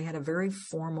 they had a very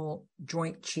formal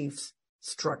Joint Chiefs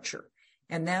structure.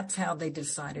 And that's how they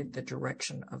decided the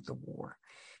direction of the war.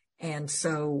 And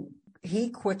so he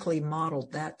quickly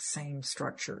modeled that same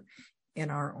structure in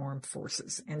our armed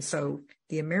forces. And so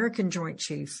the American Joint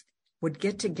Chiefs would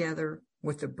get together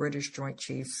with the British Joint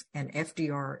Chiefs and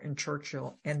FDR and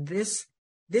Churchill. And this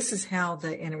is how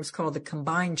and it was called the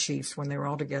Combined Chiefs when they were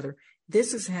all together.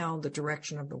 This is how the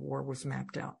direction of the war was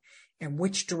mapped out. And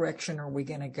which direction are we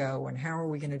going to go? And how are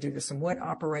we going to do this? And what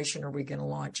operation are we going to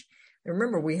launch? And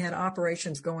remember, we had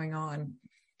operations going on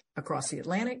across the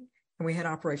Atlantic, and we had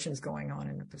operations going on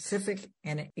in the Pacific.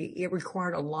 And it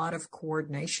required a lot of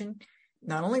coordination,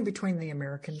 not only between the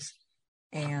Americans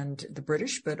and the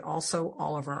British, but also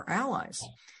all of our allies.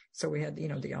 So we had,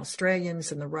 the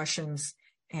Australians and the Russians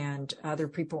and other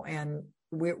people, and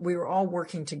we were all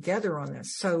working together on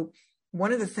this. So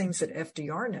one of the things that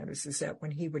FDR noticed is that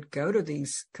when he would go to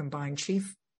these combined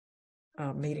chief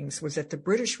meetings was that the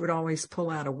British would always pull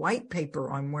out a white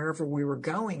paper on wherever we were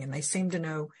going, and they seemed to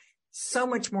know so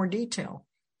much more detail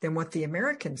than what the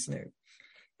Americans knew.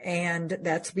 And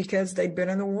that's because they'd been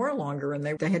in the war longer, and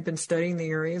they had been studying the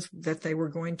areas that they were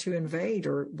going to invade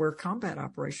or where combat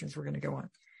operations were going to go on.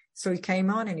 So he came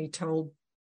on and he told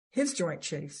his Joint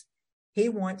Chiefs he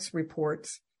wants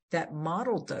reports that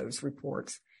modeled those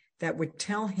reports that would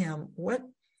tell him what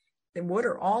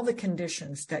are all the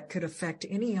conditions that could affect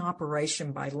any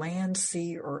operation by land,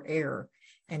 sea, or air.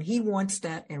 And he wants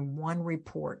that in one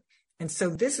report. And so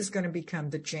this is going to become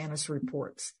the Janus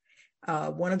reports.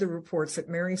 One of the reports that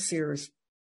Mary Sears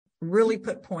really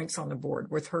put points on the board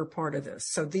with her part of this.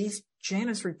 So these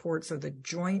Janus reports are the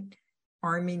Joint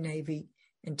Army-Navy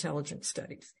Intelligence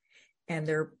Studies. And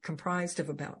they're comprised of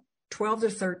about 12 to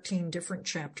 13 different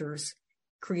chapters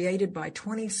created by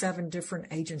 27 different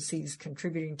agencies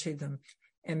contributing to them.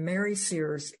 And Mary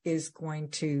Sears is going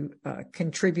to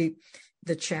contribute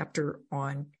the chapter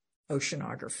on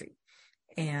oceanography.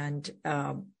 And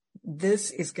this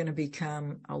is going to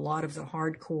become a lot of the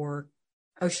hardcore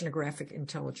oceanographic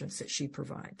intelligence that she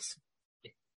provides.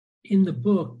 In the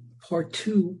book, part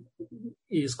 2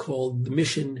 is called The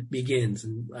Mission Begins.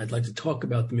 And I'd like to talk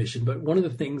about the mission. But one of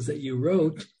the things that you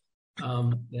wrote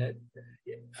that,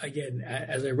 again,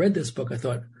 as I read this book, I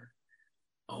thought,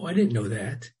 oh, I didn't know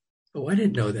that. Oh, I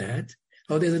didn't know that.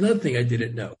 Oh, there's another thing I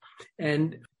didn't know.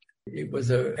 And it was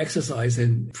an exercise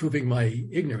in proving my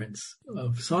ignorance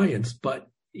of science. But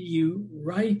you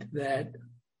write that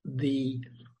the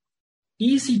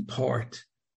easy part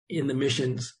in the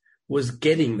missions was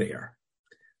getting there.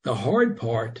 The hard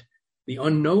part, the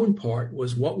unknown part,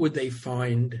 was what would they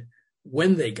find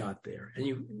when they got there. And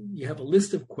you have a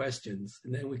list of questions,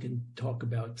 and then we can talk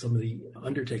about some of the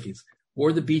undertakings.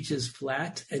 Were the beaches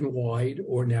flat and wide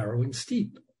or narrow and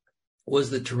steep?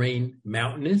 Was the terrain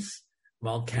mountainous,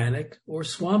 volcanic, or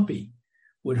swampy?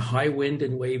 Would high wind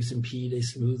and waves impede a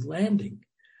smooth landing?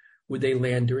 Would they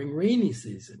land during rainy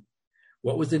season?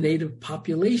 What was the native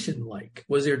population like?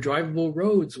 Was there drivable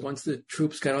roads once the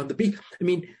troops got on the beach? I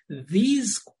mean,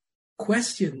 these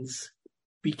questions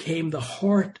became the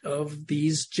heart of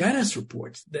these Janus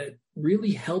reports that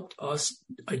really helped us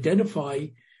identify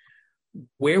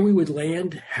where we would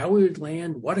land, how we would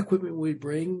land, what equipment we would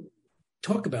bring.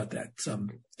 Talk about that some,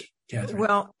 Catherine.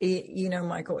 Well,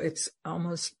 Michael, it's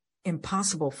almost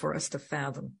impossible for us to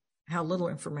fathom how little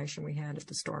information we had at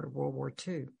the start of World War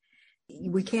II.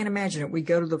 We can't imagine it. We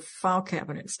go to the file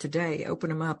cabinets today, open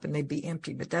them up, and they'd be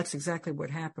empty. But that's exactly what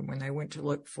happened when they went to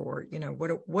look for,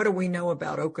 what do we know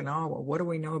about Okinawa? What do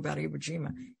we know about Iwo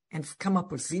Jima? And come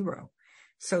up with zero.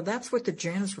 So that's what the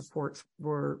Janus reports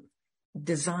were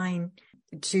designed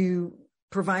to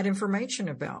provide information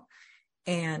about.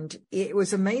 And it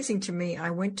was amazing to me. I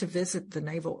went to visit the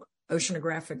Naval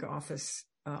Oceanographic Office,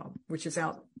 which is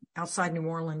outside New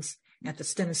Orleans at the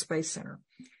Stennis Space Center.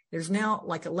 There's now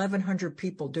like 1,100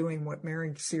 people doing what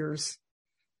Mary Sears'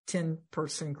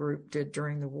 10-person group did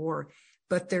during the war.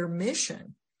 But their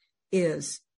mission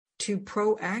is to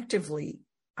proactively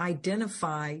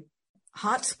identify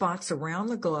hot spots around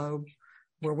the globe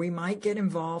where we might get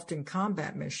involved in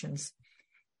combat missions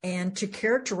and to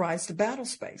characterize the battle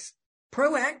space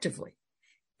proactively,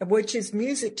 which is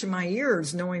music to my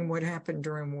ears, knowing what happened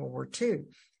during World War II,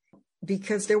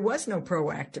 because there was no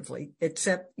proactively,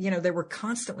 except, they were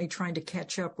constantly trying to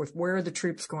catch up with where are the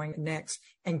troops going next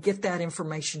and get that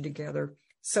information together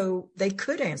so they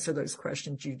could answer those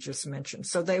questions you just mentioned.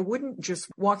 So they wouldn't just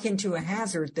walk into a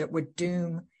hazard that would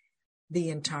doom the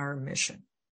entire mission.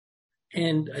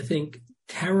 And I think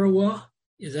Tarawa,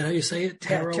 is that how you say it?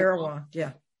 Tarawa,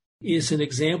 yeah. Is an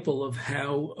example of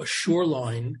how a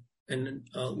shoreline and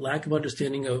a lack of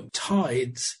understanding of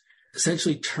tides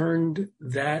essentially turned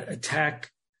that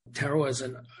attack, Tarawa is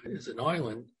an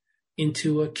island,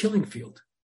 into a killing field.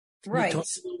 Can Right. you talk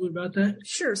a little bit about that?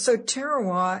 Sure. So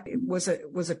Tarawa was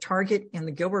a target in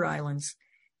the Gilbert Islands,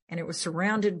 and it was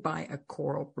surrounded by a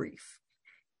coral reef.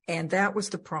 And that was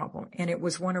the problem. And it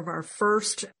was one of our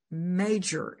first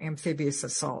major amphibious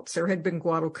assaults. There had been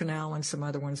Guadalcanal and some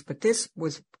other ones, but this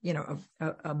was,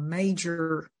 a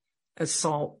major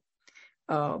assault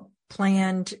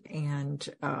planned and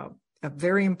a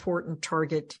very important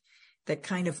target that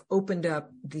kind of opened up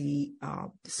the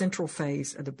central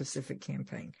phase of the Pacific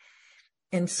Campaign.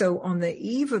 And so on the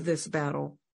eve of this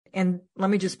battle, and let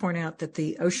me just point out that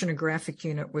the oceanographic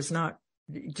unit was not,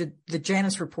 the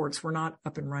Janus reports were not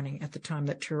up and running at the time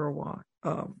that Tarawa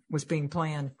was being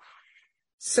planned.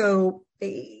 So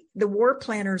the war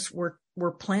planners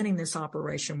were planning this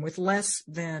operation with less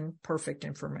than perfect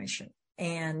information.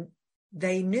 And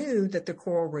they knew that the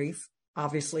coral reef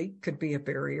obviously could be a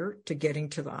barrier to getting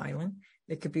to the island.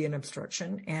 It could be an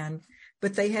obstruction.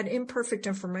 But they had imperfect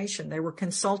information. They were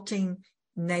consulting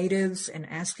natives and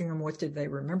asking them what did they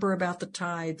remember about the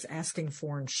tides, asking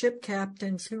foreign ship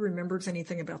captains who remembers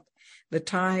anything about the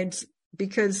tides,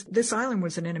 because this island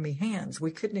was in enemy hands.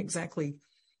 We couldn't exactly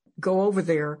go over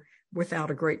there without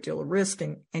a great deal of risk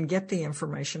and get the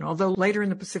information. Although later in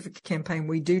the Pacific Campaign,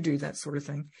 we do that sort of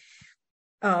thing.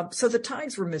 So the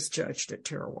tides were misjudged at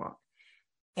Tarawa.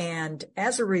 And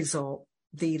as a result,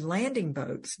 the landing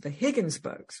boats, the Higgins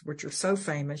boats, which are so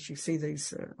famous, you see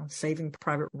these Saving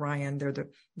Private Ryan, they're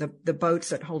the boats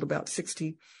that hold about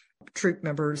 60 troop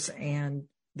members, and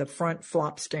the front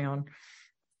flops down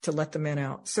to let the men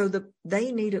out. So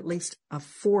they need at least a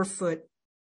 4-foot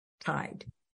tide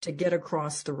to get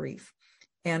across the reef.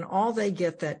 And all they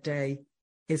get that day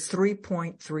is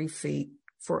 3.3 feet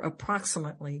for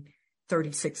approximately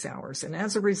 36 hours. And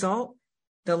as a result,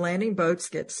 the landing boats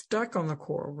get stuck on the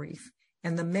coral reef,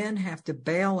 and the men have to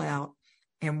bail out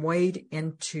and wade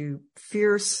into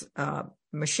fierce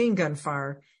machine gun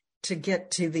fire to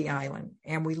get to the island.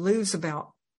 And we lose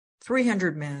about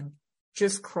 300 men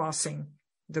just crossing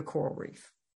the coral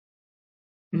reef.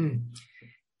 And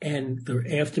the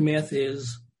aftermath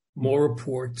is more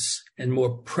reports and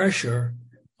more pressure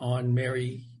on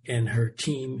Mary and her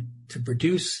team to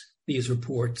produce these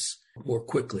reports more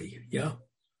quickly. Yeah?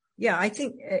 Yeah, I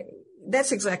think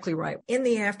that's exactly right. In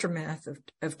the aftermath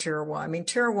of Tarawa,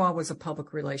 Tarawa was a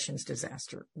public relations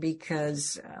disaster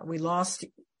because we lost,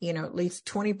 at least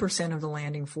 20% of the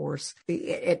landing force.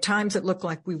 At times it looked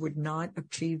like we would not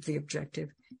achieve the objective,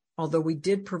 although we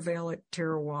did prevail at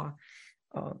Tarawa.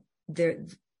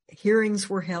 Hearings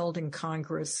were held in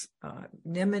Congress. Admiral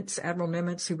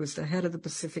Nimitz, who was the head of the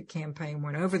Pacific Campaign,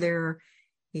 went over there.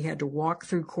 He had to walk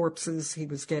through corpses. He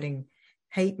was getting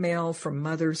hate mail from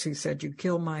mothers who said, "You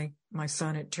killed my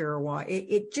son at Tarawa."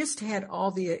 It just had all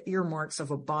the earmarks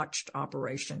of a botched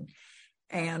operation.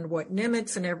 And what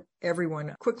Nimitz and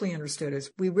everyone quickly understood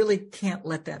is we really can't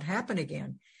let that happen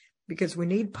again, because we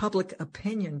need public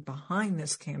opinion behind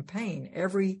this campaign.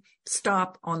 Every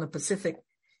stop on the Pacific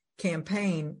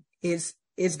Campaign is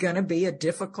going to be a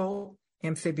difficult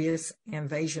amphibious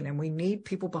invasion, and we need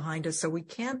people behind us. So we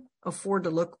can't afford to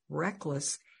look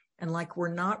reckless and like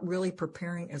we're not really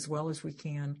preparing as well as we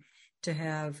can to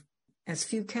have as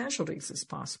few casualties as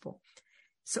possible.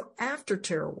 So after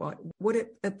Tarawa, what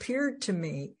it appeared to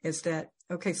me is that,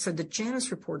 okay, so the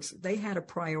Janus reports, they had a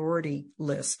priority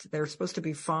list they're supposed to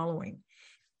be following.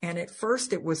 And at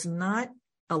first it was not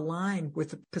aligned with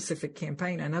the Pacific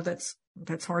Campaign. I know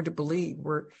that's hard to believe.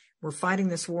 We're fighting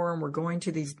this war and we're going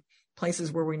to these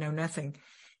places where we know nothing.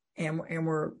 And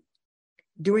we're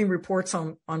doing reports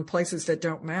on places that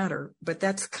don't matter. But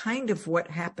that's kind of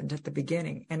what happened at the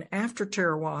beginning. And after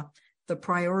Tarawa, the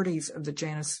priorities of the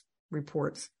Janus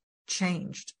reports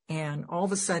changed. And all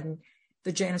of a sudden,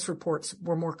 the Janus reports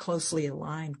were more closely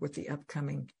aligned with the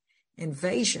upcoming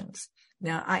invasions.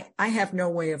 Now, I have no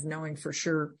way of knowing for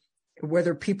sure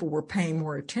whether people were paying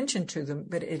more attention to them,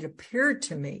 but it appeared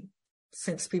to me,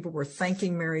 since people were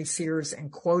thanking Mary Sears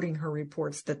and quoting her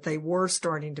reports, that they were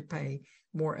starting to pay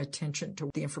more attention to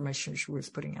the information she was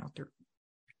putting out there.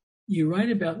 You write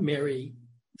about Mary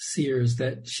Sears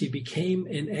that she became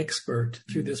an expert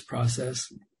through this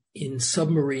process in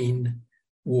submarine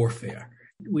warfare.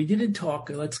 We didn't talk,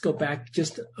 let's go back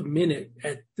just a minute.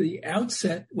 At the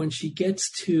outset, when she gets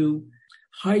to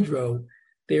Hydro,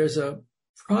 there's a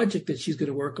project that she's going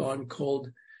to work on called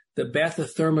the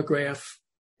bathythermograph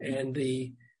and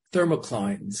the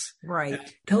thermoclines. Right.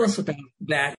 Tell us about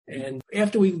that. And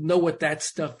after we know what that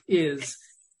stuff is,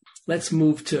 let's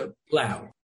move to Palau.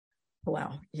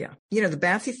 Palau, yeah. You know, the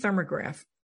bathythermograph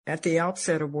at the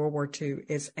outset of World War II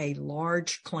is a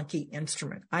large, clunky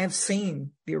instrument. I have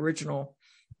seen the original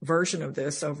version of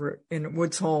this over in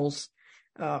Woods Hole's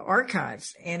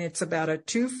archives, and it's about a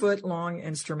 2-foot long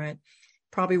instrument,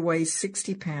 probably weighs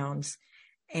 60 pounds.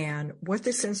 And what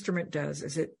this instrument does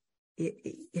is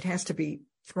it has to be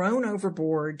thrown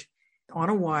overboard on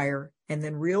a wire and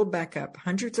then reeled back up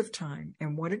hundreds of times.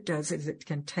 And what it does is it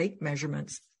can take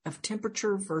measurements of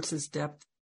temperature versus depth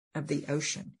of the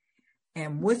ocean.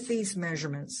 And with these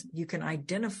measurements, you can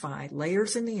identify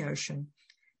layers in the ocean,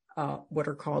 what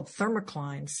are called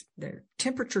thermoclines. They're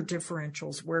temperature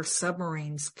differentials where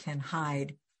submarines can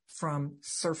hide from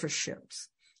surface ships.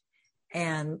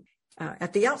 And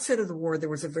at the outset of the war, there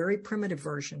was a very primitive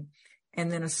version.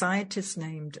 And then a scientist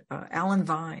named Alan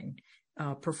Vine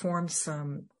performed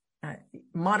some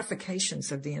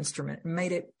modifications of the instrument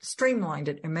and streamlined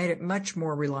it and made it much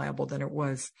more reliable than it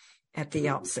was at the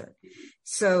outset.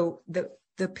 So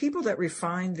the people that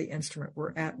refined the instrument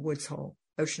were at Woods Hole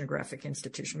Oceanographic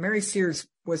Institution. Mary Sears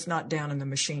was not down in the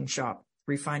machine shop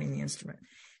refining the instrument.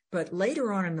 But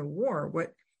later on in the war,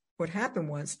 what happened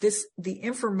was the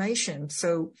information.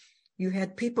 So you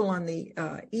had people on the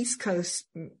East Coast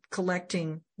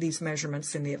collecting these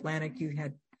measurements in the Atlantic. You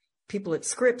had people at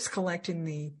Scripps collecting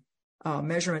the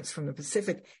measurements from the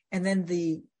Pacific. And then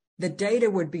the data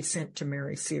would be sent to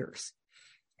Mary Sears.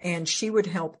 And she would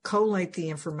help collate the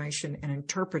information and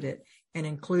interpret it and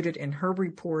include it in her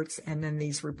reports. And then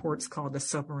these reports called the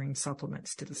submarine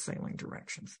supplements to the sailing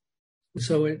directions.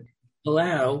 So at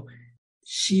Palau,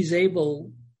 she's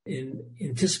able, in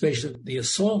anticipation of the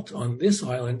assault on this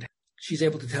island, she's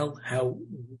able to tell how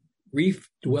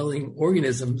reef-dwelling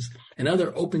organisms and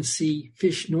other open sea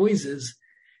fish noises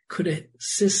could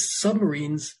assist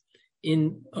submarines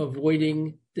in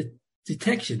avoiding the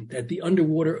detection, that the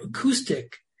underwater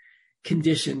acoustic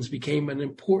conditions became an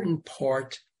important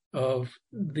part of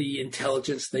the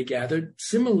intelligence they gathered.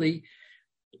 Similarly,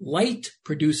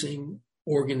 light-producing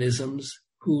organisms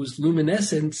whose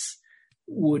luminescence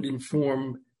would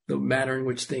inform the manner in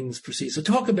which things proceed. So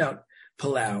talk about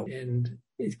Palau, and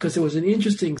because it was an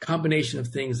interesting combination of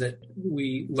things that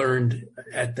we learned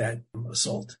at that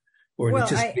assault, or in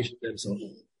anticipation of that assault.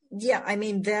 Yeah, I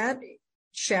mean, that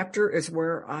chapter is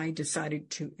where I decided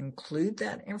to include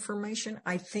that information.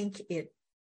 I think it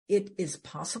is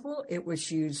possible it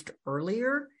was used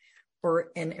earlier,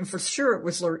 and for sure it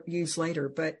was used later.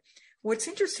 But what's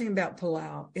interesting about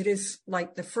Palau, it is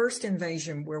like the first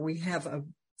invasion where we have a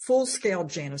full-scale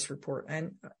Janus report.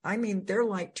 And I mean, they're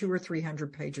like 200 or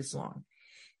 300 pages long,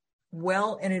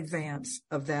 well in advance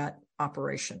of that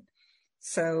operation.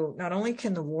 So not only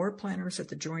can the war planners at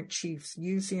the Joint Chiefs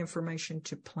use the information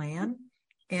to plan,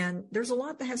 and there's a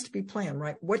lot that has to be planned,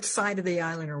 right? What side of the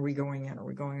island are we going in? Are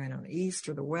we going in on the east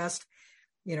or the west?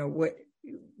 You know,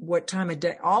 what time of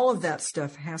day? All of that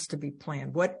stuff has to be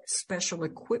planned. What special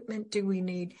equipment do we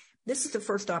need? This is the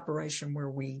first operation where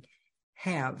we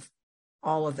have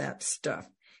all of that stuff.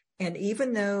 And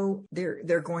even though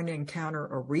they're going to encounter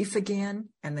a reef again,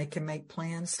 and they can make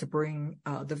plans to bring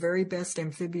the very best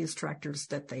amphibious tractors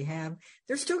that they have,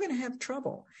 they're still going to have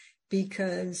trouble,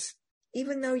 because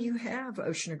even though you have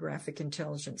oceanographic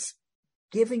intelligence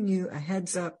giving you a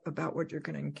heads up about what you're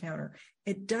going to encounter,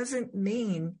 it doesn't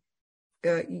mean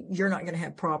you're not going to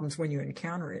have problems when you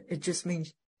encounter it. It just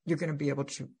means you're going to be able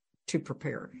to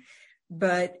prepare.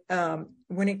 But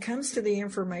when it comes to the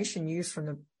information used from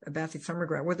the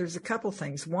bathythermograph, well, there's a couple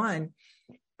things. One,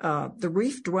 the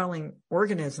reef-dwelling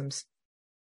organisms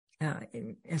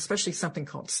especially something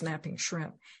called snapping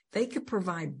shrimp, they could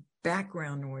provide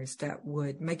background noise that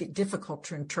would make it difficult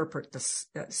to interpret the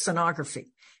sonography.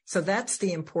 So that's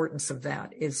the importance of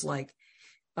that, is like,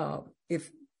 if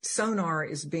sonar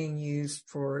is being used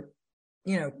for,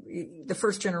 the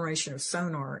first generation of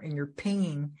sonar, and you're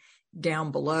pinging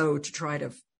down below to try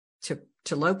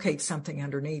to locate something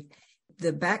underneath,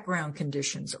 the background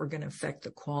conditions are going to affect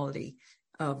the quality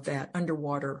of that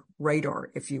underwater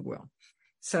radar, if you will.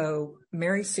 So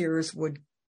Mary Sears would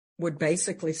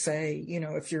basically say,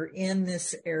 if you're in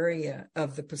this area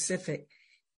of the Pacific,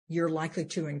 you're likely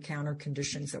to encounter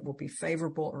conditions that will be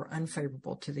favorable or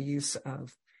unfavorable to the use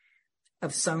of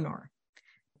sonar.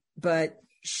 But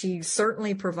she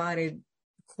certainly provided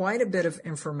quite a bit of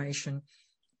information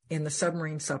in the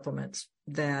submarine supplements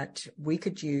that we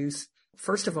could use,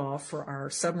 first of all, for our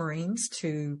submarines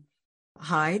to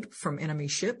hide from enemy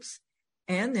ships,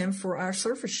 and then for our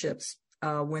surface ships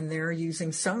when they're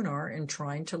using sonar and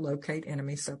trying to locate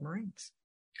enemy submarines.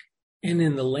 And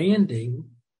in the landing,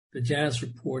 the JANUS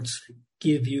reports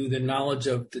give you the knowledge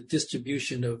of the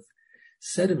distribution of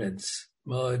sediments,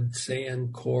 mud,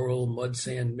 sand, coral, mud,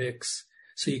 sand mix,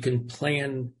 so you can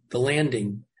plan the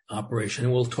landing operation.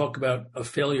 And we'll talk about a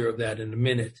failure of that in a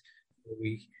minute.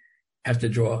 We have to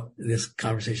draw this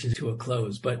conversation to a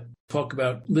close, but talk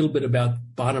about a little bit about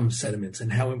bottom sediments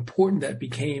and how important that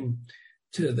became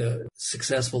to the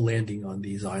successful landing on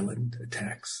these island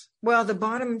attacks. Well, the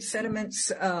bottom sediments,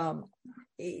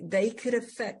 they could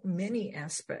affect many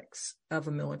aspects of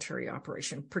a military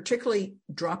operation, particularly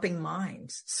dropping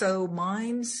mines. So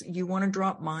mines, you want to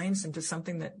drop mines into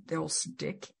something that they'll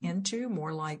stick into,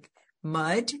 more like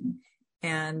mud.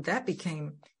 And that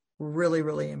became really,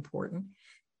 really important.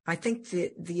 I think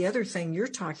the other thing you're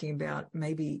talking about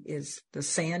maybe is the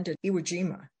sand at Iwo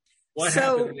Jima. What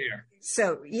happened there?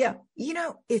 So, yeah,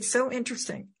 it's so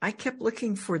interesting. I kept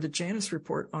looking for the JANUS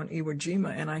report on Iwo Jima,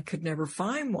 and I could never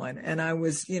find one. And I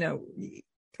was,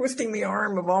 twisting the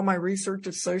arm of all my research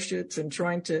associates and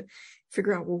trying to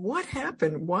figure out, well, what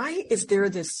happened? Why is there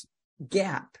this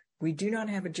gap? We do not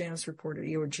have a JANUS report at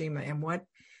Iwo Jima. And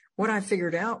what I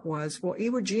figured out was, well,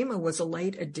 Iwo Jima was a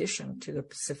late addition to the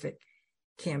Pacific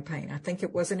campaign. I think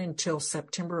it wasn't until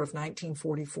September of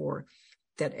 1944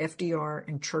 that FDR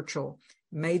and Churchill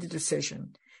made the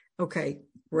decision, okay,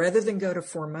 rather than go to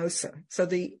Formosa. So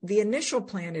the initial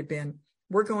plan had been,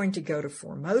 we're going to go to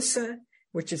Formosa,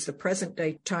 which is the present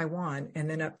day Taiwan, and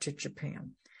then up to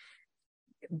Japan.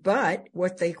 But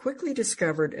what they quickly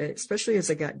discovered, especially as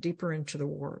they got deeper into the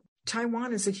war,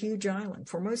 Taiwan is a huge island.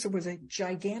 Formosa was a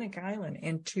gigantic island,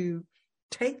 and to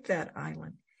take that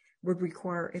island would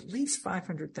require at least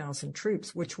 500,000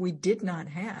 troops, which we did not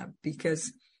have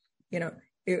because,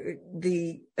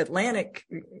 the Atlantic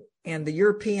and the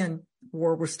European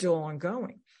war were still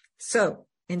ongoing. So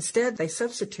instead, they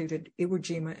substituted Iwo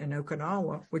Jima and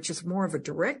Okinawa, which is more of a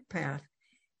direct path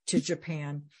to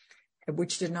Japan,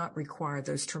 which did not require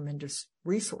those tremendous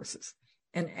resources.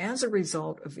 And as a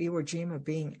result of Iwo Jima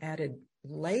being added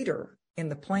later in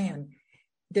the plan,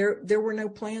 there were no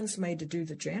plans made to do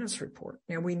the JANUS report.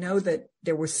 Now, we know that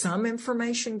there was some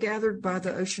information gathered by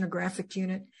the Oceanographic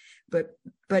Unit,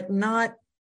 but not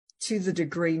to the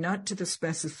degree, not to the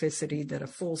specificity that a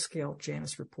full-scale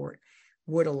JANUS report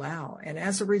would allow. And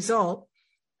as a result,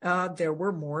 there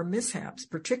were more mishaps,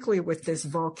 particularly with this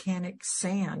volcanic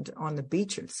sand on the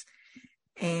beaches.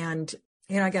 And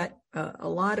I got a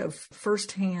lot of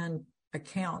firsthand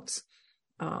accounts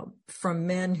from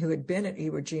men who had been at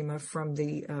Iwo Jima from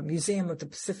the Museum of the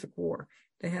Pacific War.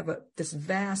 They have this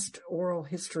vast oral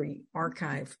history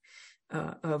archive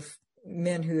of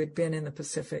men who had been in the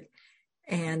Pacific.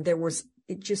 And there was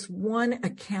just one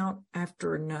account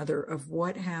after another of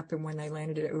what happened when they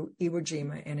landed at Iwo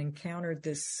Jima and encountered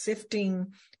this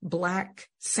sifting black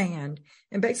sand.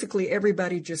 And basically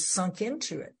everybody just sunk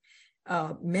into it.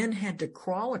 Men had to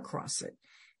crawl across it.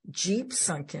 Jeeps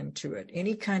sunk into it.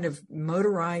 Any kind of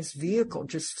motorized vehicle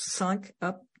just sunk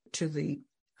up to the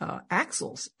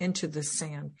axles into the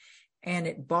sand. And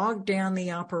it bogged down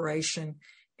the operation,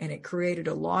 and it created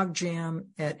a log jam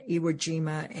at Iwo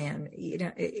Jima. And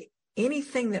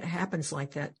anything that happens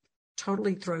like that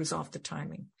totally throws off the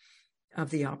timing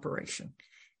of the operation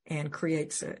and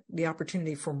creates the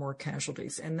opportunity for more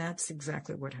casualties. And that's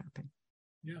exactly what happened.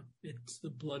 Yeah, it's the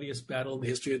bloodiest battle in the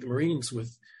history of the Marines,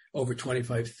 with over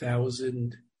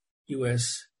 25,000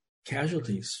 U.S.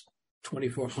 casualties,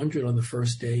 2,400 on the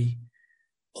first day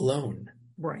alone.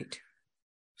 Right.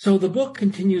 So the book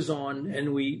continues on,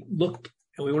 and we won't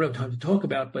have time to talk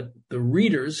about, but the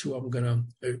readers, who I'm going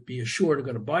to be assured are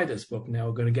going to buy this book now,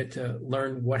 are going to get to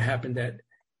learn what happened at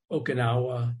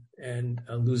Okinawa and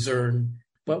Luzerne.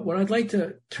 But what I'd like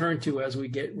to turn to as we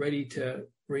get ready to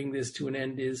bring this to an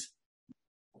end is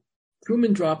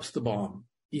Truman drops the bomb.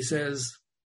 He says,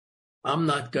 I'm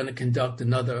not going to conduct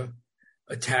another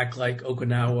attack like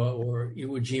Okinawa or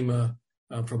Iwo Jima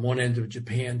from one end of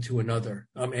Japan to another.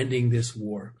 I'm ending this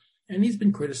war. And he's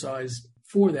been criticized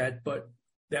for that, but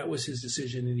that was his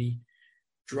decision, and he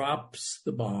drops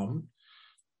the bomb.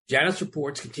 Janet's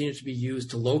reports continue to be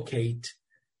used to locate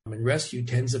and rescue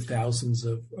tens of thousands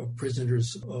of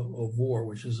prisoners of war,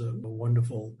 which is a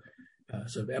wonderful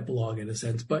sort of epilogue in a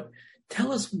sense. But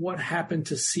tell us what happened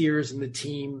to Sears and the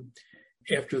team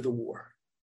after the war.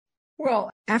 Well,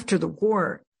 after the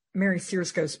war, Mary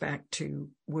Sears goes back to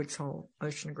Woods Hole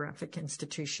Oceanographic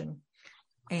Institution,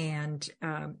 and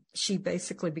she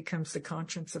basically becomes the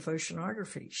conscience of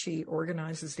oceanography. She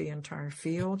organizes the entire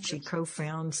field. She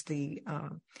co-founds the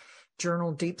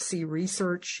journal Deep Sea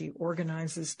Research. She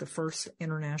organizes the first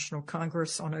International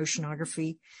Congress on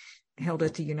Oceanography held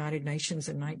at the United Nations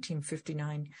in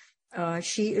 1959.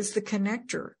 She is the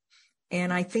connector.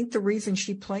 And I think the reason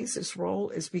she plays this role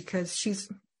is because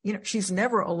she's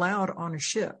never allowed on a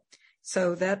ship.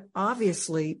 So that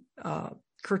obviously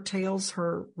curtails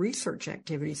her research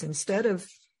activities. Instead of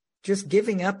just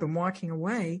giving up and walking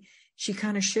away, she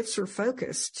kind of shifts her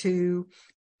focus to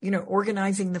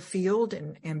organizing the field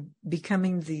and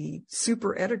becoming the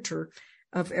super editor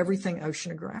of everything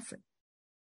oceanographic.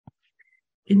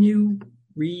 Can you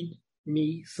read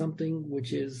me something,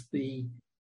 which is the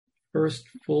first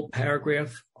full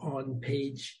paragraph on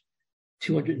page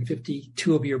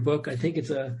 252 of your book? I think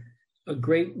it's a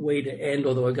great way to end,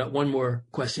 although I got one more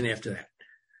question after that.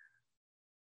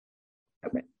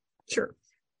 Okay, sure.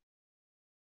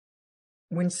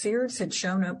 When Sears had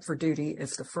shown up for duty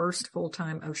as the first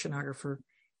full-time oceanographer,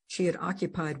 she had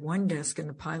occupied one desk in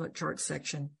the pilot chart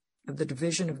section of the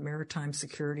Division of Maritime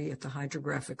Security at the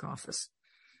Hydrographic Office.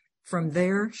 From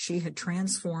there, she had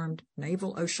transformed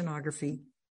naval oceanography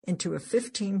into a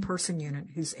 15-person unit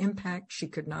whose impact she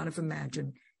could not have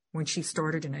imagined when she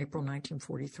started in April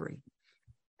 1943.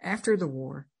 After the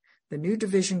war, the new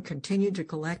division continued to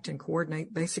collect and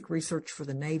coordinate basic research for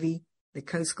the Navy, the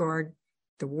Coast Guard,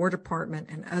 the War Department,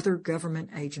 and other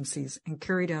government agencies, and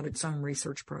carried out its own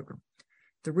research program.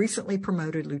 The recently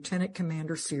promoted Lieutenant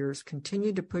Commander Sears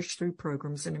continued to push through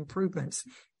programs and improvements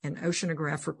in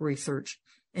oceanographic research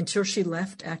until she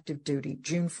left active duty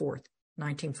June 4th,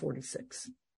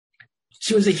 1946.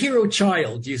 She was a hero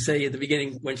child, you say at the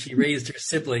beginning, when she raised her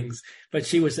siblings, but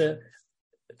she was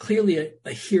clearly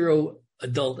a hero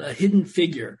adult, a hidden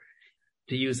figure,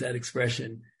 to use that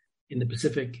expression, in the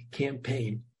Pacific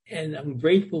Campaign. And I'm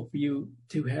grateful for you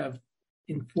to have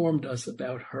informed us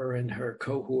about her and her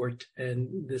cohort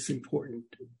and this important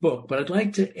book. But I'd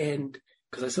like to end,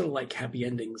 because I sort of like happy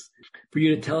endings, for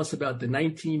you to tell us about the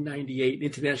 1998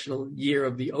 International Year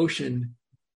of the Ocean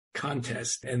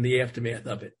contest and the aftermath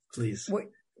of it, please.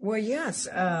 Well, yes.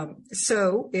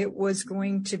 So it was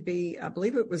going to be, I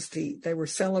believe it was they were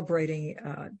celebrating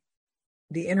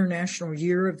the International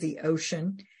Year of the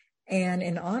Ocean. And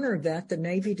in honor of that, the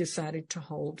Navy decided to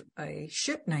hold a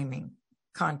ship naming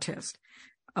contest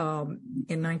in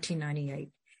 1998.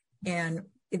 And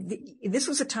this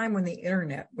was a time when the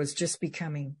internet was just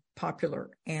becoming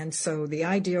popular. And so the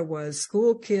idea was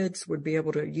school kids would be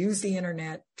able to use the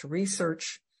internet to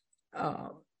research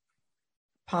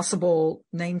possible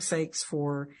namesakes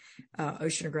for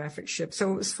oceanographic ships.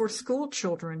 So it was for school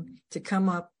children to come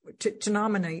up to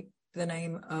nominate the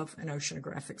name of an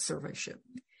oceanographic survey ship.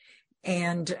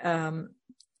 And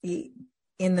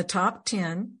in the top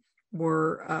 10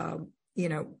 were,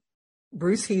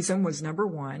 Bruce Heasem was number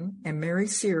 1, and Mary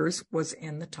Sears was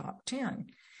in the top 10.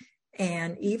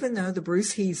 And even though the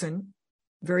Bruce Heasem,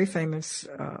 very famous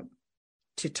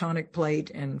Teutonic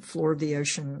plate and floor of the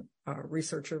ocean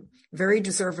researcher, very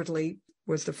deservedly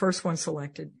was the first one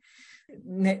selected,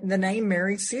 the name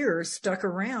Mary Sears stuck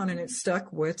around, and it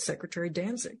stuck with Secretary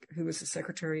Danzig, who was the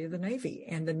Secretary of the Navy.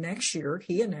 And the next year,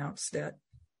 he announced that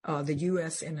the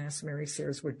USNS Mary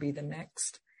Sears would be the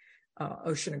next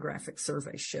oceanographic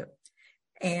survey ship.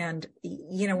 And,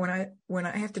 when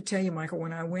I have to tell you, Michael,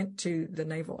 when I went to the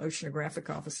Naval Oceanographic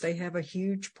Office, they have a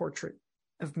huge portrait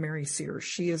of Mary Sears.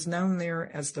 She is known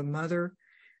there as the mother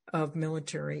of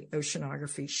military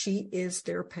oceanography. She is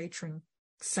their patron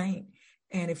saint.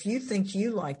 And if you think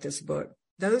you like this book,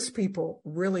 those people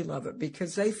really love it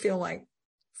because they feel like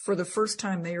for the first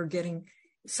time they are getting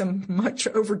some much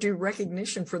overdue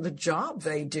recognition for the job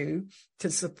they do to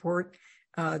support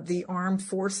the armed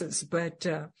forces. But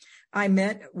I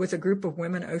met with a group of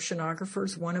women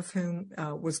oceanographers, one of whom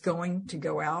was going to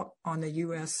go out on the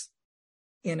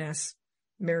USNS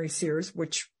Mary Sears,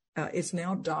 which is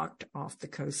now docked off the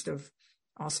coast of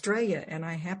Australia. And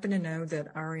I happen to know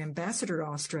that our ambassador to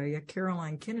Australia,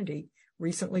 Caroline Kennedy,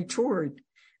 recently toured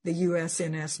the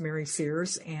USNS Mary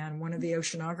Sears, and one of the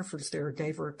oceanographers there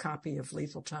gave her a copy of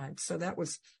Lethal Tides. So that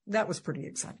was pretty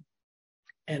exciting.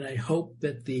 And I hope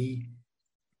that the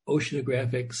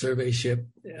oceanographic survey ship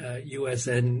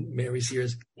USN Mary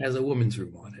Sears has a woman's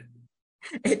room on it.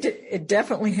 It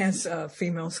definitely has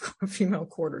female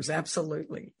quarters.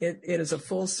 Absolutely. It is a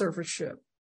full service ship.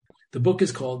 The book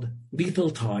is called Lethal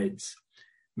Tides,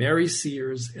 Mary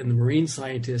Sears and the Marine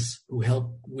Scientists Who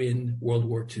Helped Win World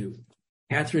War II.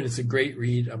 Catherine, it's a great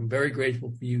read. I'm very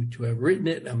grateful for you to have written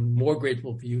it. I'm more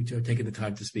grateful for you to have taken the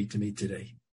time to speak to me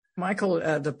today. Michael,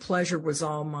 the pleasure was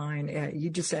all mine. You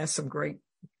just asked some great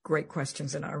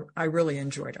questions, and I really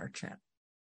enjoyed our chat.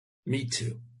 Me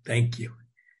too. Thank you.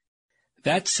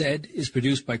 That Said is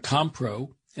produced by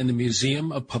Compro and the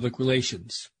Museum of Public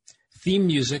Relations. Theme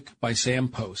music by Sam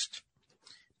Post.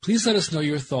 Please let us know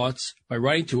your thoughts by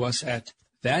writing to us at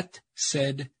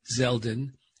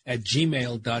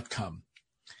thatsaidzeldin@gmail.com.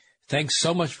 Thanks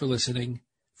so much for listening.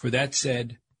 For That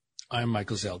Said, I'm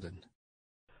Michael Zeldin.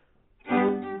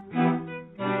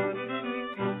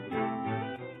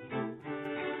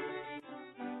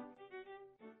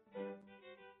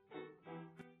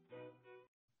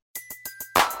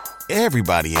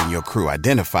 Everybody in your crew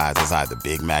identifies as either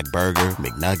Big Mac Burger,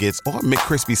 McNuggets, or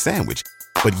McCrispy Sandwich.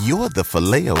 But you're the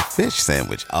Filet-O-Fish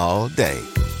Sandwich all day.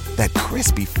 That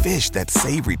crispy fish, that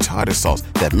savory tartar sauce,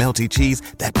 that melty cheese,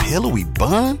 that pillowy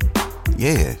bun.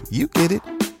 Yeah, you get it.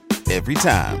 Every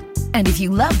time. And if you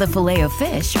love the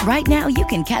Filet-O-Fish, right now you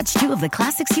can catch two of the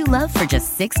classics you love for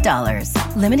just $6.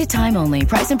 Limited time only.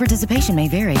 Price and participation may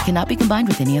vary. Cannot be combined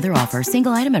with any other offer.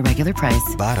 Single item at regular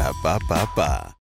price. Ba-da-ba-ba-ba.